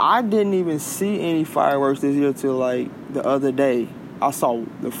 I didn't even see any fireworks this year till like the other day. I saw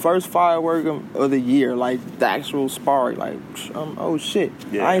the first firework of the year, like the actual spark. Like, oh shit!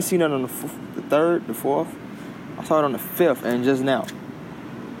 Yeah. I ain't seen that on the third, the fourth. I saw it on the fifth, and just now.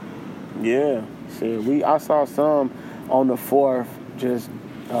 Yeah, see, I saw some on the 4th, just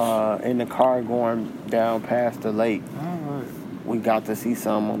in the car going down past the lake. All right. We got to see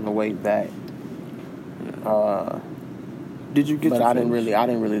some on the way back. Did you get? But to I didn't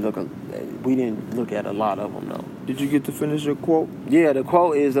really look. We didn't look at a lot of them though. Did you get to finish your quote? Yeah, the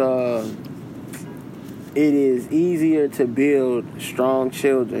quote is it is easier to build strong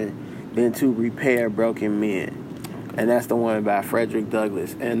children than to repair broken men. And that's the one by Frederick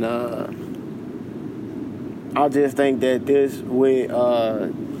Douglass. And I just think that this with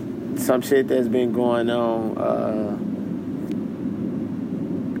some shit that's been going on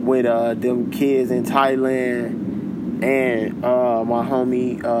with them kids in Thailand and my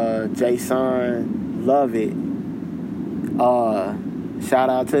homie Jason Lovett. Shout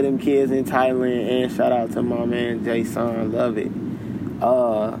out to them kids in Thailand and shout out to my man Jason Lovett.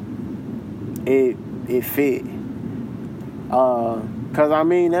 It fit. Cause I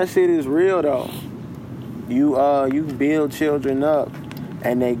mean that shit is real though. You build children up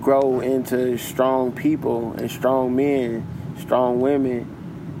and they grow into strong people and strong men, strong women.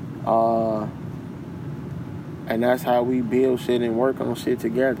 And that's how we build shit and work on shit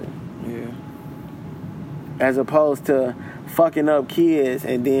together. Yeah. As opposed to fucking up kids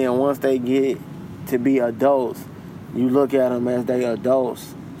and then once they get to be adults, you look at them as they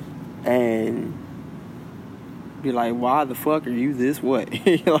adults and be like, why the fuck are you this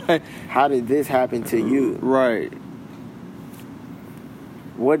way? Like, how did this happen to you? Right.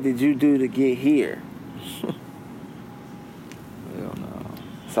 What did you do to get here? Hell no.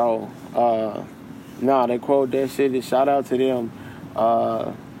 So, they quote that shit. Shout out to them.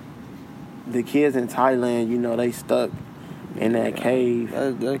 The kids in Thailand, you know, they stuck in that cave.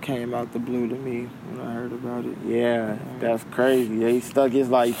 That came out the blue to me when I heard about it. Yeah, that's crazy. They stuck. It's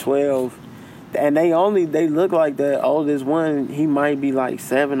like 12. And they look like the oldest one, he might be like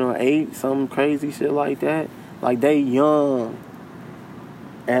 7 or 8, some crazy shit like that. Like they young.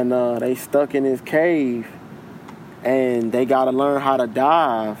 And they stuck in this cave. And they gotta learn how to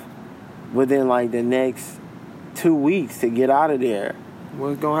dive within like the next 2 weeks to get out of there.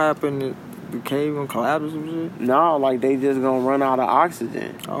 What's gonna happen? The cave gonna collapse or some shit? No, like they just gonna run out of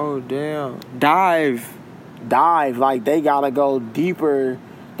oxygen. Oh damn. Dive, like they gotta go deeper.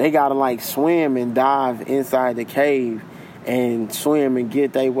 They gotta like swim and dive inside the cave and swim and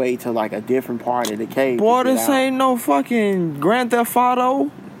get their way to like a different part of the cave. Boy, this ain't no fucking Grand Theft Auto.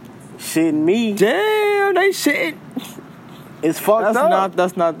 Shitting me. Damn, they shit. It's fucked up.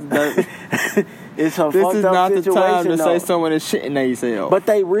 That's not. It's a this fucked is up not the time to though. say someone is shitting themselves. But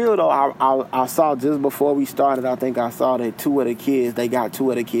they real though. I saw just before we started. I think I saw that 2 of the kids. They got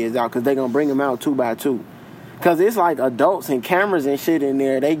 2 of the kids out because they gonna bring them out 2 by 2. Cause it's like adults and cameras and shit in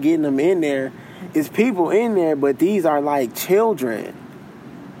there. They getting them in there. It's people in there, but these are like children.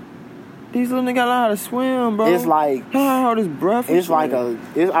 These little niggas know how to swim, bro. It's like how this breath. It's like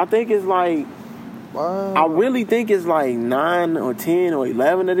I think it's like. Wow. I really think it's like 9 or 10 or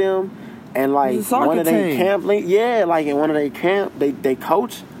 11 of them, and like one of their camp. Yeah, like in one of their camp, they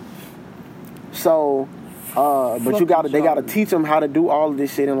coach. So, but they gotta teach them how to do all of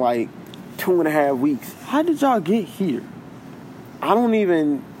this shit in like 2.5 weeks. How did y'all get here?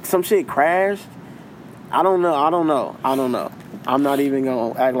 Some shit crashed. I don't know. I'm not even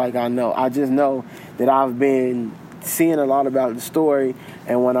gonna act like I know. I just know that I've been seeing a lot about the story,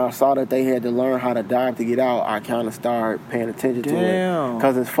 and when I saw that they had to learn how to dive to get out, I kind of started paying attention to it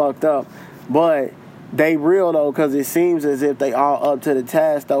because it's fucked up. But they real though, because it seems as if they all up to the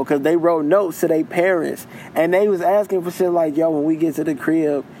task though, because they wrote notes to their parents and they was asking for shit like, yo, when we get to the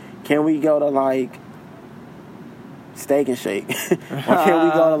crib, can we go to like Steak and Shake? Or can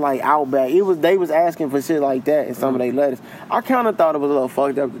we go to like Outback? They was asking for shit like that in some of their letters. I kind of thought it was a little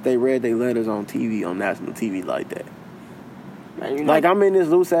fucked up that they read their letters on TV, on national TV like that. Man, like I'm in this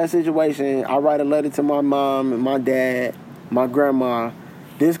loose ass situation. I write a letter to my mom and my dad, my grandma.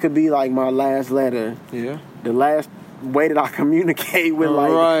 This could be like my last letter. Yeah. The last way that I communicate with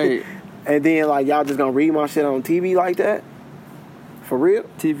like. Right. And then like y'all just gonna read my shit on TV like that? For real?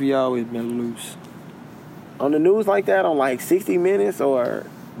 TV always been loose. On the news like that, on like 60 Minutes or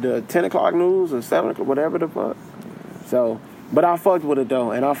the 10 o'clock news or 7 o'clock, whatever the fuck. So, but I fucked with it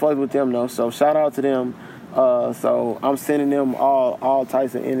though, and I fucked with them though. So shout out to them. So I'm sending them all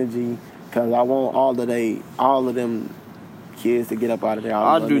types of energy because I want all of them kids to get up out of there.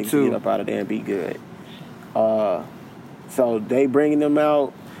 I do too. To get up out of there and be good. So they bringing them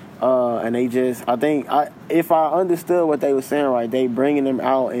out, and they just, if I understood what they were saying right, they bringing them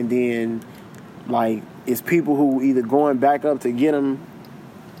out and then like it's people who either going back up to get them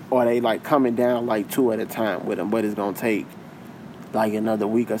or they like coming down like 2 at a time with them, but it's gonna take like another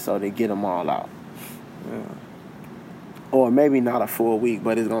week or so to get them all out. Yeah. Or maybe not a full week,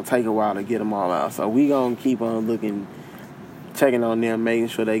 but it's gonna take a while to get them all out. So we gonna keep on looking, checking on them, making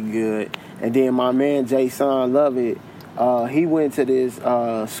sure they good. And then my man Jason Lovett, he went to this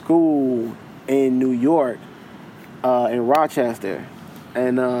school in New York, in Rochester,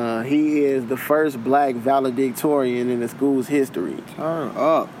 and he is the first black valedictorian in the school's history. Turn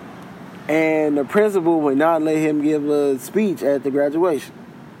up. And the principal would not let him give a speech at the graduation.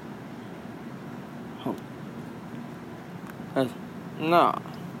 Nah.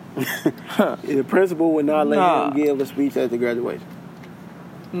 The principal would not let him give a speech at the graduation.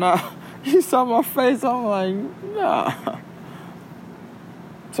 Nah. You saw my face, I'm like, nah.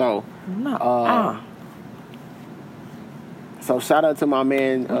 So, nah. So shout out to my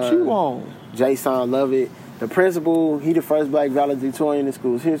man, What you want? Jason Lovett. The principal, he the first black valedictorian in the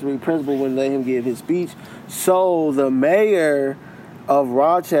school's history. Principal wouldn't let him give his speech. So the mayor of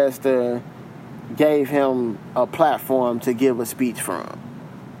Rochester gave him a platform to give a speech from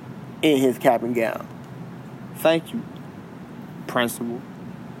in his cap and gown. Thank you, principal.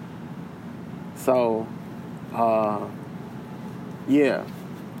 So, yeah.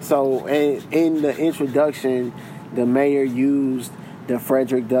 So in the introduction, the mayor used the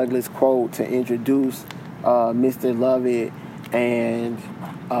Frederick Douglass quote to introduce Mr. Lovett, and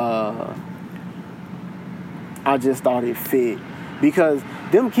I just thought it fit because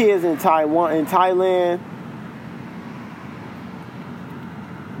them kids in Thailand,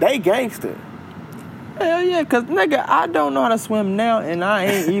 they gangster. Hell yeah, cause nigga, I don't know how to swim now, and I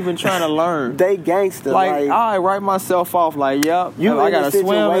ain't even trying to learn. They gangster. Like I write myself off. Like, yep, I gotta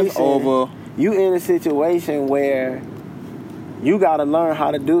swim. It's over. You in a situation where you gotta learn how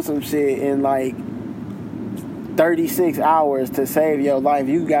to do some shit in like 36 hours to save your life.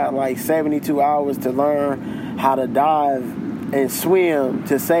 You got like 72 hours to learn how to dive and swim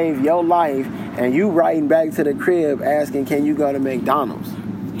to save your life, and you riding back to the crib asking, can you go to McDonald's?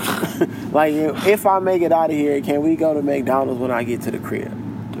 Like, if I make it out of here, can we go to McDonald's when I get to the crib?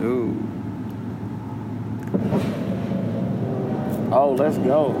 Dude. Oh, let's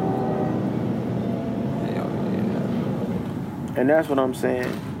go. Hell yeah. And that's what I'm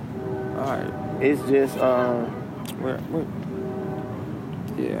saying. Alright. It's just, Where?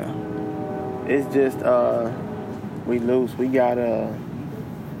 Yeah. it's just, we loose. We got the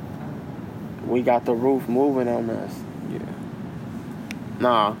roof moving on us. Yeah.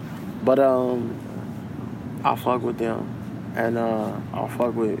 Nah, but I fuck with them, and I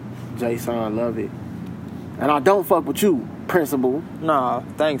fuck with Jason Lovett, and I don't fuck with you, principal. Nah,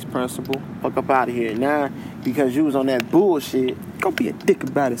 thanks, principal. Fuck up out of here now, because you was on that bullshit. Go be a dick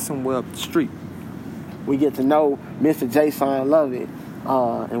about it somewhere up the street. We get to know Mr. Jason Lovett,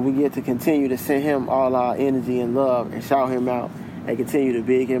 and we get to continue to send him all our energy and love, and shout him out, and continue to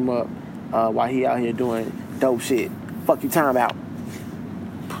big him up while he out here doing dope shit. Fuck you talking about,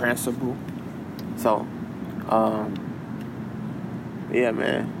 Principal. So, yeah,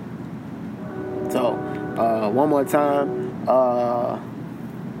 man. So, one more time,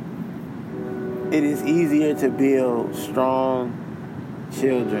 it is easier to build strong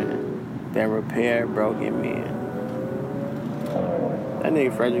children than repair broken men. That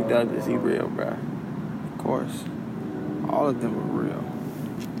nigga Frederick Douglass, he real, bro. Of course. All of them are real.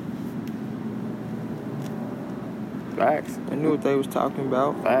 Facts. They knew what they was talking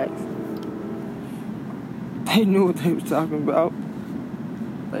about. Facts. They knew what they was talking about.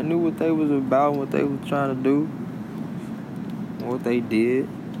 They knew what they was about, what they was trying to do, what they did.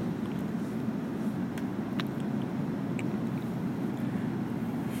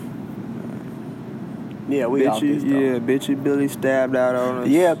 Yeah, we off this, though. Yeah, Bitchy Billy stabbed out on us.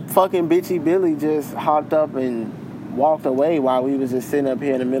 Yeah, fucking Bitchy Billy just hopped up and walked away while we was just sitting up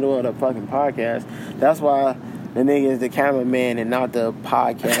here in the middle of the fucking podcast. That's why the nigga is the cameraman and not the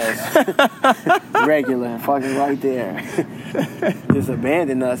podcast regular. Fucking right there. Just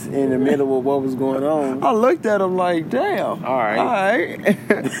abandoned us in the middle of what was going on. I looked at him like, damn. All right. All right.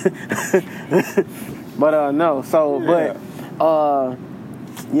 But no, so Yeah. but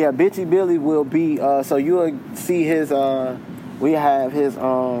yeah, Bitchy Billy will be so you'll see his we have his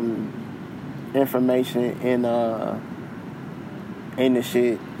information in the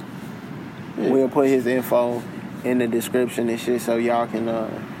shit. Yeah. We'll put his info in the description and shit so y'all can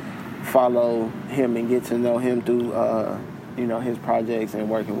follow him and get to know him through you know, his projects and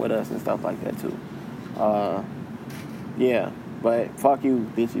working with us and stuff like that too. Yeah, but fuck you,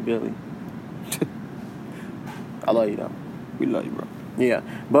 Bitchy Billy. I love you though. We love you, bro. Yeah,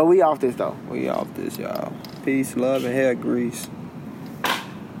 but we off this though. We off this, y'all. Peace, love, and hair grease.